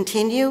still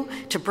continue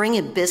to bring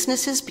in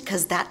businesses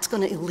because that's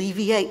going to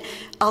alleviate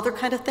other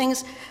kind of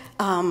things.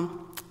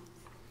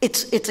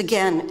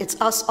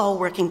 It's us all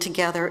working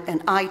together,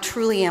 and I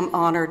truly am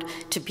honored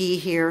to be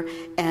here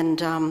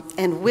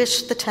and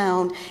wish the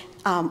town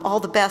all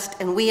the best.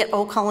 And we at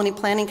Old Colony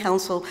Planning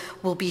Council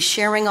will be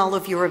sharing all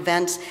of your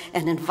events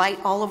and invite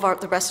all of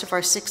the rest of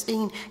our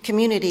 16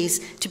 communities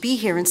to be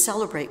here and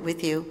celebrate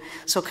with you.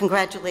 So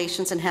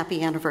congratulations and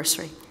happy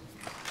anniversary.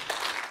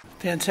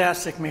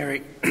 Fantastic,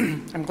 Mary.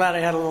 I'm glad I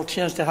had a little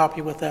chance to help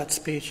you with that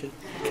speech. It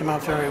came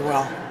out very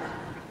well.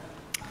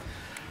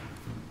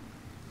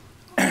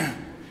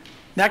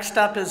 Next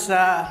up is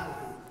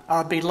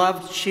our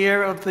beloved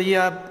chair of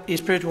the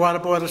East Bridgewater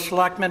Board of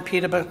Selectmen,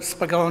 Peter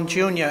Spagone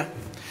Jr.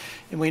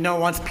 And we know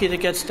once Peter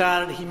gets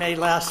started, he may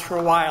last for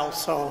a while,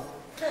 so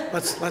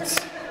let's.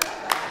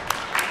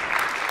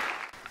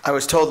 I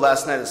was told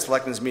last night at the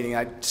Selectmen's meeting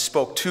I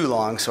spoke too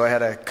long, so I had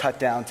to cut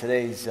down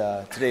today's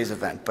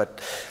event.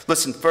 But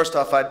listen, first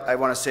off, I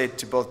want to say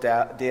to both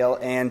Dale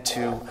and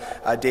to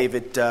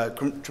David,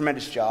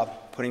 tremendous job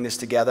putting this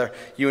together.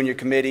 You and your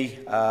committee,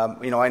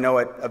 you know, I know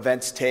what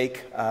events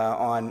take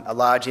on a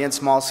large and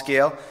small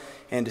scale,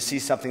 and to see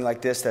something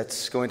like this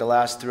that's going to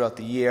last throughout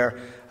the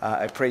year,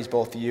 I praise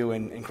both of you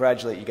and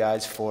congratulate you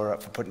guys for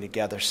putting it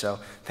together. So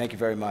thank you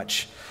very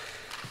much.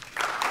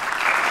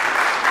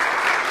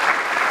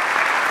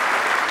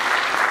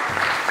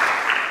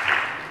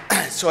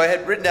 So I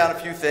had written down a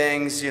few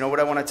things, you know, what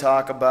I want to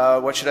talk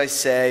about, what should I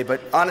say,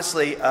 but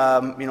honestly, you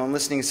know,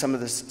 listening to some of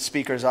the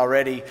speakers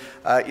already,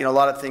 you know, a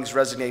lot of things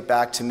resonate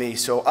back to me.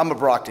 So I'm a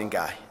Brockton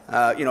guy.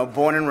 You know,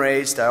 born and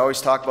raised, I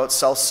always talk about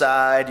South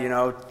Side, you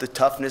know, the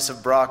toughness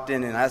of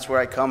Brockton, and that's where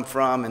I come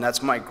from, and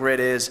that's where my grit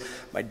is.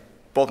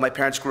 Both my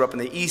parents grew up on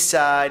the East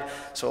Side,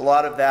 so a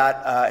lot of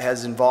that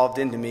has involved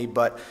into me.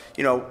 But,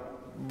 you know,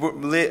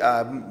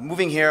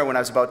 moving here when I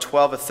was about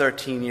 12 or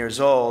 13 years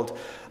old,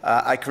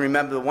 I can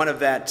remember the one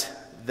event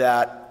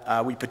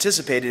that we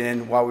participated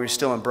in while we were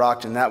still in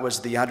Brockton. That was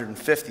the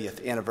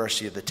 150th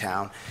anniversary of the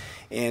town.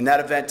 And that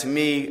event to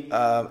me,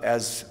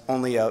 as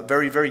only a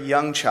very, very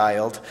young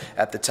child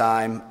at the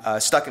time,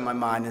 stuck in my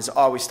mind, has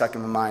always stuck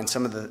in my mind,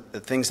 some of the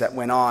things that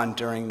went on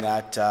during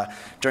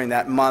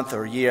that month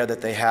or year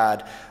that they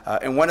had.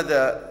 And one of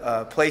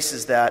the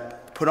places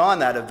that put on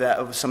that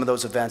event, some of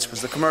those events,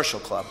 was the Commercial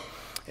Club.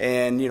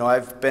 And, you know,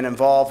 I've been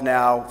involved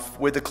now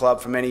with the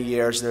club for many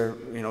years. They're,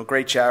 you know,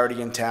 great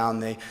charity in town.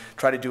 They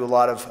try to do a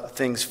lot of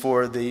things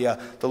for the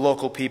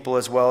local people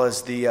as well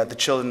as the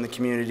children in the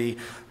community.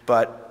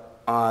 But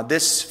for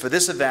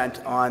this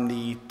event on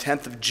the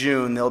 10th of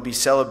June, they'll be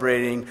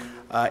celebrating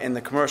at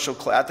the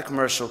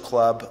Commercial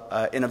Club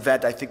an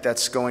event I think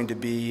that's going to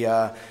be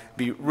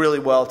really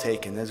well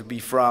taken. This will be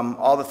from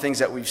all the things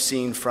that we've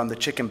seen, from the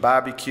chicken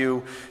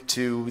barbecue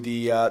to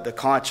the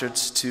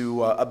concerts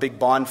to a big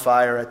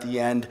bonfire at the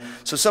end.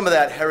 So some of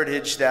that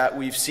heritage that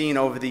we've seen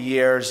over the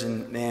years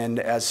and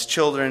as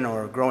children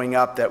or growing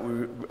up that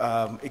we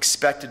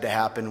expected to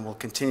happen will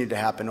continue to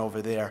happen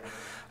over there.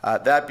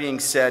 That being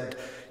said,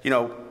 you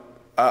know,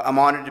 I'm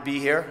honored to be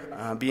here,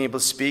 being able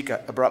to speak. I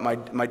brought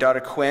my daughter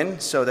Quinn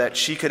so that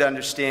she could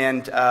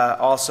understand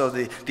also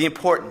the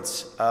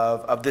importance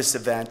of this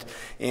event.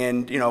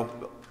 And, you know,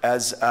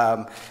 as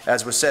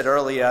was said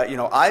earlier, you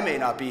know, I may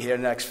not be here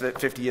the next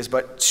 50 years,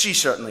 but she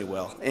certainly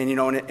will. And, you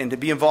know, and to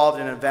be involved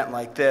in an event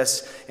like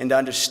this and to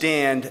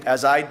understand,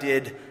 as I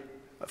did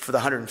for the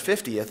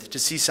 150th, to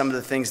see some of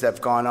the things that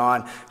have gone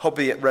on,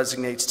 hopefully it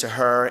resonates to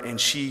her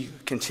and she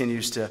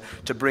continues to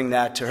bring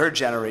that to her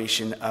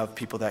generation of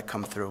people that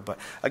come through. But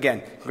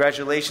again,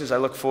 congratulations. I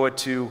look forward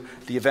to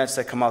the events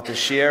that come out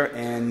this year,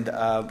 and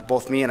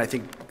both me and I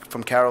think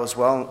from Carol as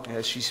well,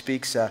 as she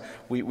speaks,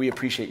 we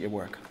appreciate your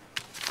work.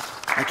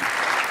 Thank you.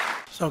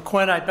 So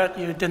Quinn, I bet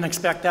you didn't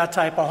expect that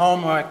type of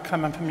homework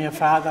coming from your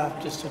father,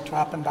 just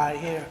dropping by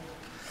here.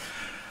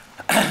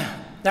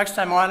 Next,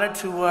 I'm honored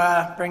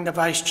to bring the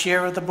Vice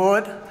Chair of the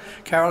Board,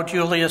 Carol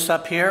Julius,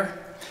 up here.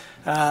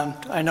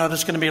 I know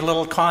there's going to be a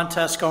little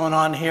contest going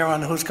on here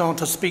on who's going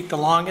to speak the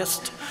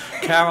longest,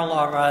 Carol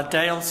or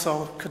Dale,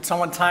 so could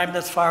someone time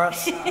this for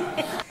us?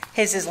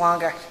 His is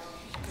longer.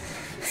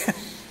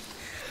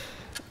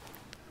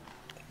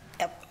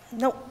 Yep.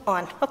 Nope,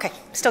 on. Okay,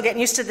 still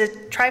getting used to the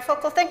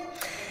trifocal thing.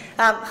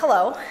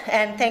 Hello,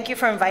 and thank you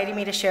for inviting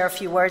me to share a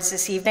few words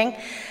this evening.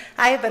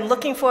 I have been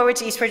looking forward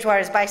to East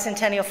Bridgewater's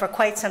Bicentennial for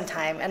quite some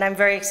time, and I'm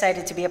very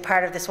excited to be a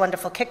part of this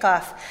wonderful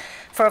kickoff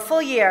for a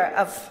full year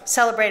of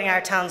celebrating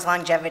our town's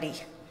longevity.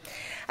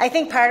 I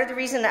think part of the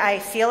reason I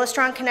feel a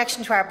strong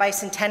connection to our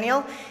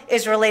Bicentennial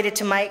is related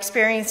to my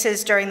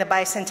experiences during the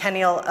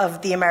Bicentennial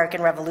of the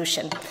American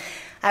Revolution.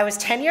 I was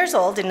 10 years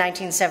old in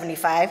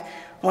 1975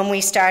 when we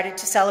started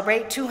to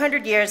celebrate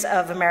 200 years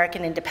of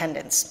American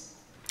independence.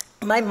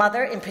 My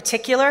mother, in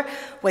particular,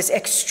 was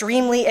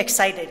extremely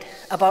excited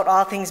about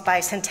all things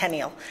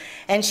bicentennial,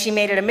 and she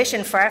made it a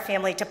mission for our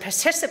family to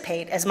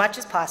participate as much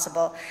as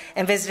possible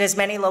and visit as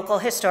many local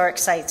historic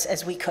sites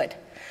as we could.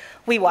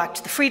 We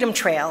walked the Freedom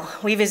Trail,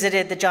 we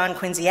visited the John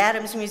Quincy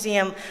Adams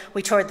Museum,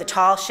 we toured the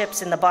tall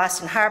ships in the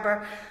Boston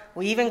Harbor,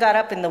 we even got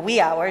up in the wee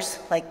hours,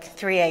 like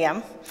 3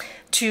 a.m.,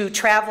 to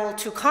travel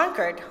to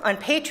Concord on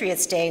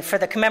Patriots' Day for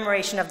the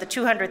commemoration of the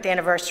 200th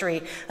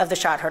anniversary of the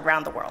shot heard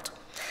round the world.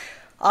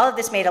 All of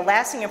this made a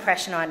lasting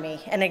impression on me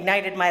and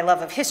ignited my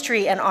love of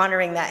history and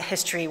honoring that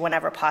history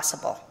whenever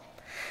possible.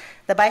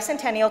 The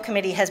Bicentennial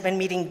Committee has been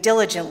meeting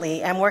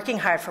diligently and working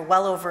hard for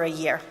well over a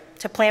year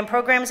to plan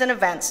programs and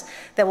events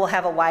that will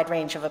have a wide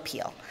range of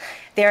appeal.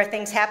 There are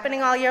things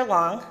happening all year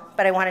long,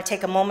 but I want to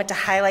take a moment to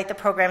highlight the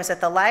programs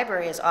that the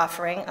library is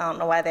offering. I don't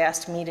know why they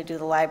asked me to do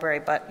the library,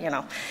 but you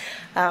know.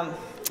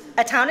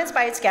 A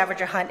town-inspired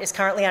scavenger hunt is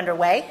currently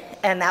underway,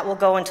 and that will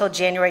go until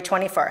January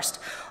 21st.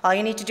 All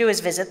you need to do is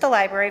visit the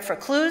library for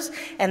clues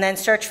and then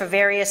search for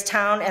various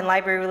town and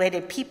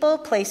library-related people,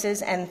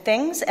 places, and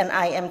things, and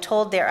I am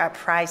told there are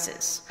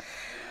prizes.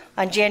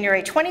 On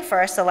January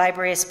 21st, the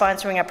library is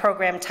sponsoring a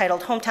program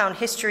titled Hometown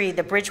History,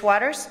 the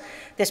Bridgewaters.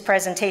 This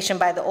presentation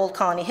by the Old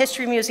Colony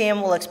History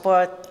Museum will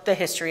explore the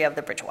history of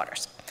the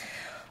Bridgewaters.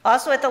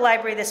 Also at the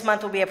library this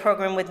month will be a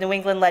program with New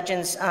England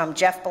legends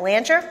Jeff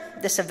Belanger.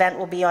 This event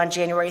will be on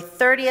January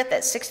 30th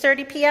at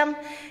 6:30 p.m.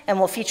 and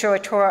will feature a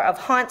tour of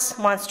haunts,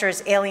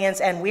 monsters, aliens,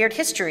 and weird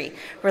history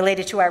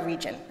related to our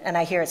region, and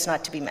I hear it's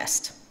not to be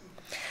missed.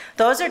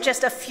 Those are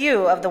just a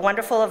few of the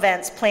wonderful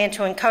events planned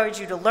to encourage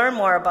you to learn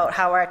more about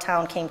how our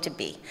town came to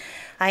be.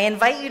 I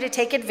invite you to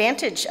take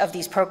advantage of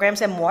these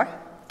programs and more,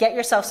 get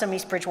yourself some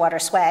East Bridgewater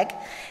swag,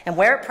 and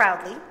wear it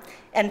proudly,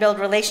 and build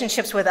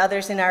relationships with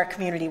others in our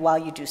community while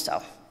you do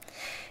so.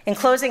 In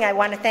closing, I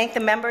want to thank the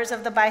members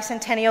of the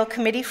Bicentennial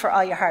Committee for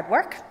all your hard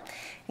work,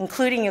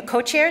 including your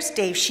co-chairs,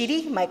 Dave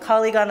Sheedy, my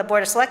colleague on the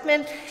Board of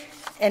Selectmen,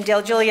 and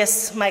Dale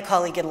Julius, my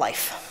colleague in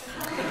life.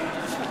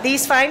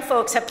 These fine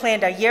folks have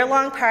planned a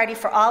year-long party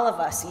for all of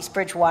us, East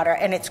Bridgewater,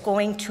 and it's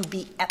going to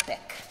be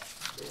epic.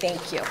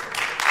 Thank you.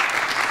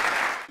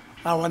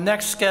 Our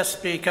next guest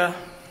speaker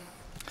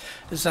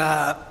is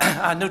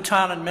our new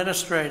town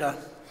administrator,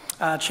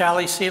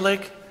 Charlie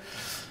Seelig.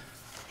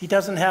 He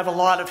doesn't have a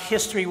lot of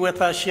history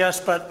with us, yes,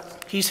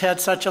 but he's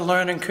had such a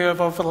learning curve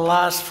over the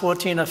last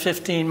 14 or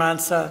 15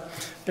 months. I'd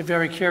be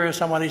very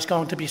curious on what he's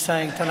going to be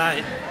saying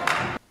tonight.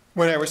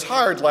 When I was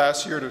hired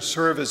last year to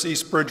serve as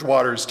East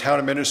Bridgewater's town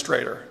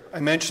administrator, I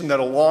mentioned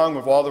that along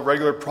with all the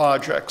regular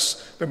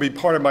projects that would be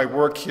part of my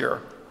work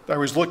here, I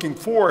was looking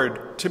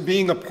forward to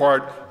being a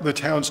part of the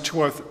town's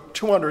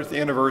 200th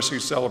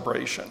anniversary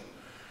celebration.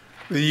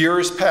 The year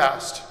has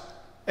passed,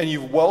 and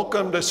you've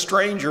welcomed a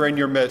stranger in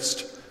your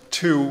midst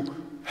to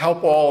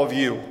help all of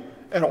you,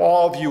 and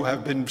all of you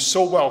have been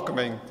so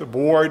welcoming. The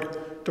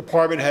board,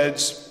 department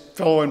heads,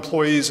 fellow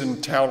employees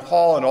in town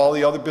hall and all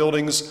the other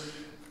buildings,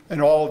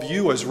 and all of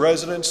you as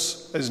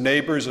residents, as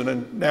neighbors,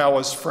 and now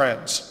as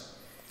friends.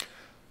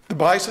 The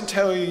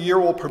Bicentennial year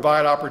will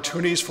provide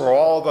opportunities for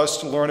all of us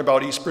to learn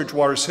about East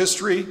Bridgewater's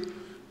history,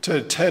 to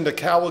attend a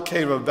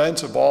cavalcade of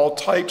events of all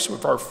types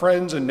with our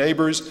friends and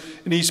neighbors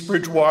in East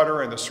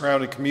Bridgewater and the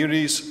surrounding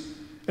communities,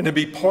 and to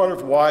be part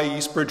of why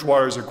East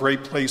Bridgewater is a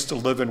great place to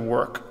live and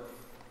work.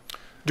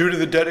 Due to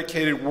the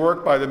dedicated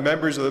work by the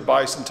members of the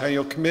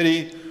Bicentennial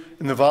Committee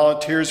and the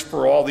volunteers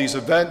for all these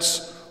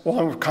events,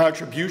 along with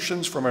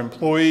contributions from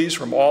employees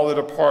from all the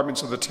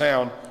departments of the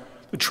town,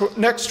 the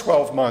next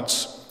 12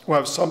 months will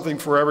have something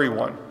for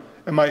everyone.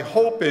 And my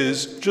hope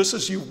is, just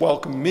as you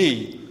welcome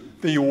me,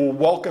 that you will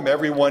welcome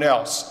everyone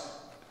else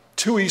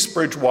to East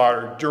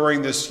Bridgewater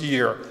during this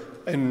year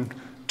and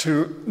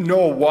to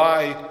know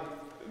why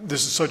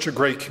this is such a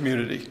great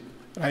community.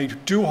 And I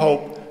do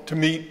hope to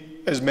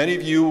meet as many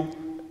of you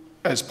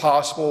as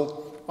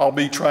possible. I'll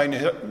be trying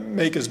to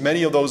make as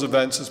many of those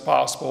events as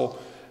possible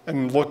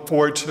and look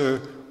forward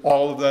to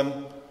all of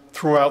them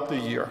throughout the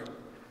year.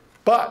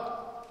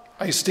 But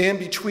I stand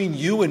between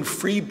you and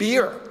free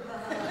beer.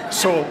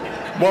 So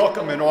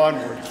welcome and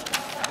onward.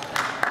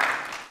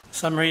 For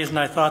some reason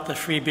I thought the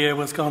free beer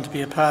was going to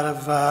be a part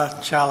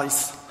of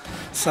Charlie's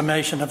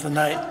summation of the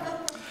night.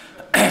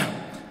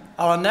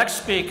 Our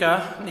next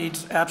speaker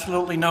needs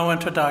absolutely no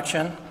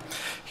introduction.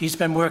 He's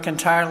been working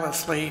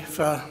tirelessly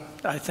for,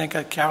 I think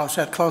Carol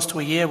said, close to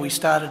a year. We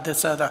started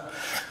this at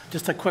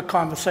just a quick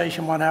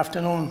conversation one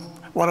afternoon.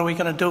 What are we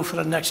going to do for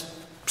the next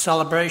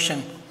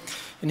celebration?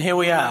 And here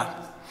we are.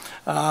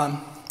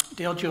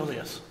 Dale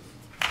Julius.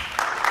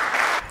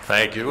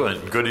 Thank you,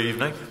 and good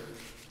evening.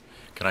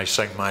 Can I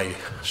sing my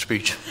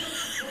speech?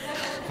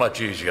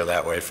 Much easier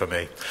that way for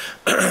me.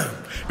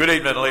 Good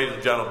evening, ladies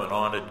and gentlemen,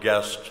 honored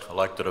guests,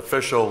 elected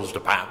officials,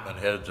 department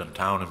heads, and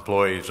town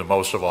employees, and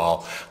most of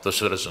all, the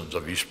citizens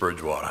of East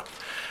Bridgewater.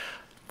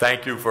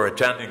 Thank you for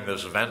attending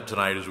this event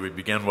tonight as we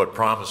begin what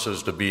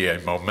promises to be a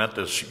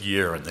momentous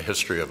year in the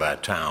history of our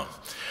town.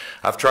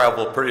 I've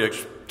traveled pretty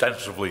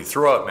extensively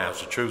throughout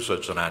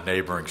Massachusetts and our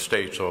neighboring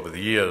states over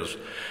the years,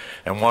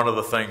 and one of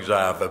the things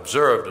I've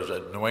observed is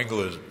that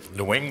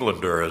New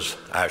Englanders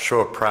are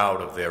sure proud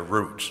of their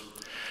roots.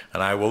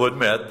 And I will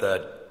admit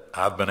that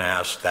I've been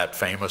asked that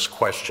famous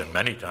question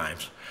many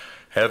times,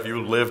 have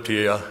you lived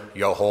here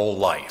your whole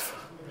life?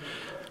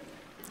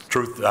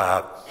 Truth,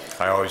 I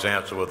always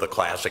answer with the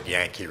classic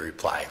Yankee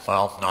reply,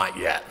 well, not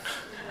yet.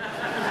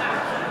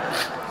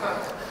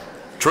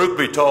 Truth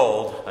be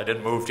told, I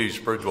didn't move to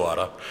East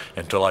Bridgewater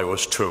until I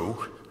was 2,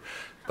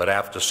 but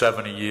after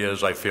 70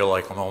 years, I feel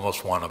like I'm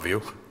almost one of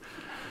you.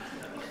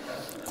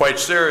 Quite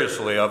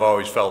seriously, I've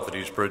always felt that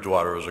East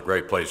Bridgewater is a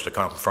great place to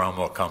come from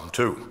or come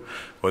to.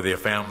 Whether your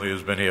family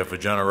has been here for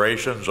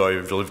generations or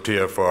you've lived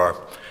here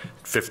for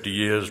 50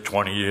 years,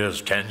 20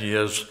 years, 10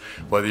 years,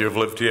 whether you've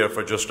lived here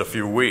for just a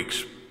few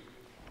weeks,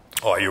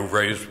 or you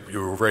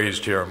were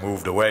raised here and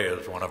moved away,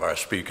 as one of our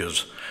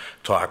speakers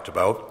talked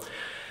about,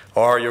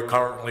 or you're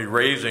currently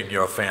raising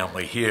your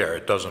family here,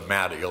 it doesn't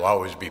matter. You'll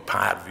always be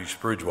part of East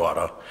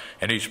Bridgewater,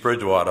 and East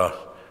Bridgewater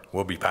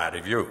will be part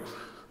of you.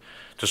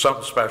 There's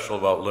something special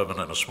about living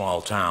in a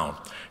small town,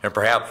 and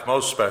perhaps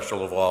most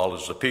special of all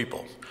is the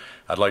people.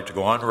 I'd like to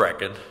go on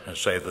record and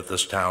say that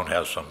this town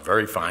has some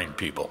very fine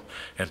people,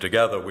 and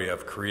together we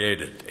have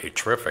created a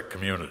terrific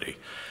community.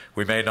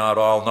 We may not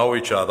all know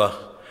each other,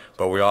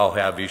 but we all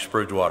have East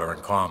Bridgewater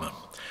in common.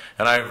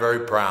 And I'm very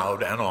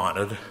proud and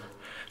honored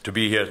to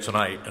be here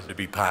tonight and to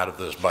be part of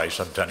this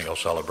bicentennial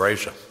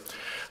celebration.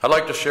 I'd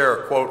like to share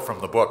a quote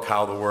from the book,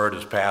 How the Word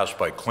is Passed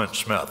by Clint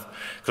Smith,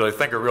 because I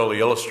think it really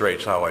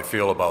illustrates how I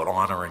feel about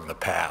honoring the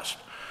past.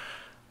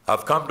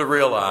 I've come to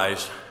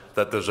realize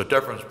that there's a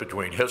difference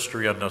between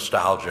history and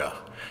nostalgia,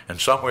 and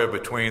somewhere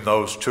between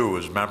those two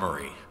is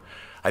memory.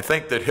 I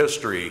think that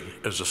history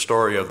is a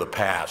story of the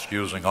past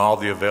using all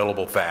the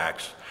available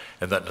facts,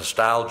 and that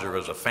nostalgia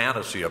is a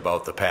fantasy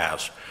about the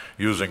past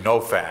using no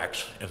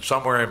facts, and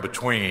somewhere in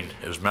between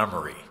is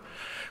memory,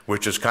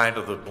 which is kind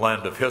of the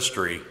blend of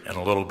history and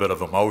a little bit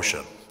of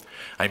emotion.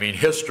 I mean,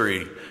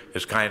 history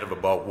is kind of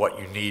about what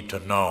you need to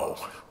know,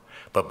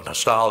 but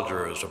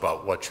nostalgia is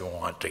about what you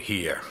want to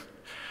hear.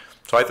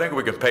 So I think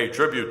we can pay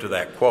tribute to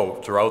that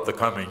quote throughout the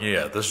coming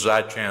year. This is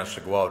our chance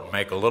to go out and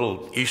make a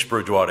little East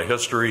Bridgewater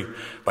history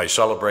by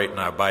celebrating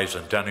our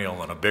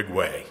bicentennial in a big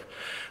way.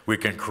 We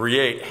can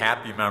create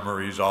happy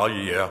memories all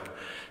year,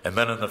 and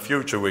then in the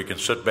future we can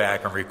sit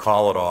back and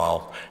recall it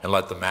all and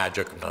let the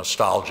magic of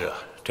nostalgia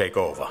take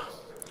over.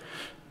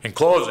 In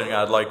closing,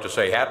 I'd like to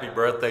say happy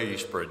birthday,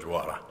 East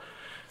Bridgewater,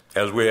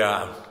 as we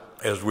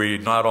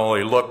not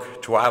only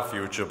look to our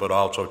future, but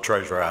also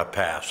treasure our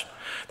past.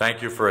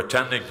 Thank you for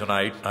attending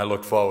tonight. I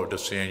look forward to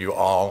seeing you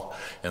all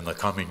in the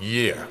coming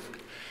year.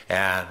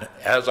 And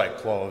as I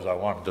close, I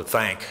wanted to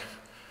thank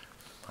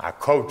our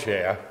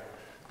co-chair,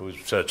 who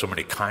said so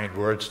many kind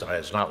words tonight.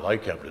 It's not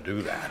like him to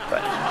do that.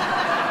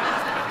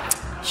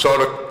 But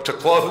so to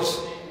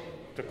close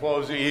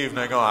the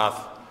evening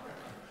off,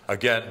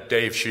 again,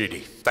 Dave Sheedy.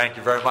 Thank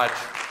you very much.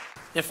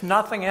 If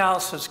nothing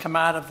else has come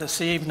out of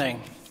this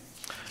evening,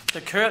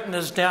 the curtain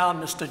is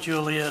down, Mr.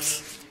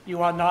 Julius.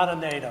 You are not a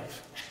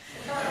native.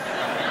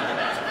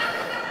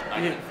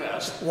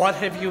 What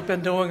have you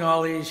been doing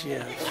all these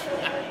years?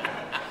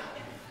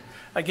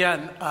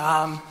 Again,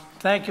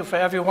 thank you for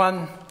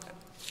everyone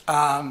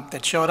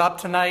that showed up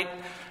tonight.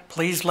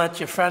 Please let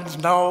your friends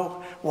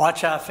know.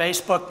 Watch our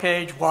Facebook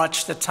page.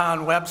 Watch the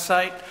town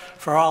website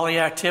for all the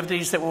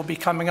activities that will be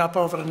coming up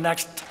over the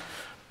next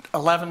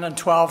 11 and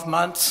 12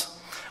 months.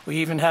 We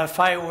even have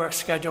fireworks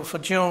scheduled for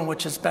June,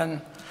 which has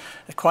been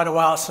quite a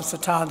while since the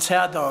town's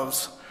had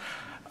those.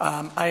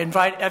 I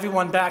invite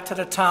everyone back to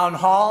the town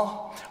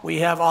hall. We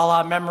have all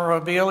our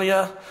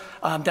memorabilia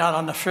down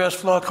on the first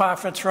floor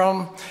conference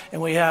room,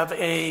 and we have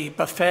a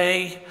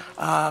buffet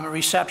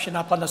reception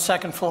up on the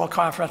second floor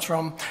conference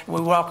room. And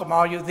we welcome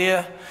all you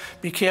there.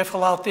 Be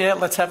careful out there.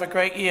 Let's have a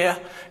great year.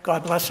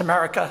 God bless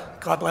America.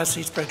 God bless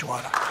East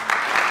Bridgewater.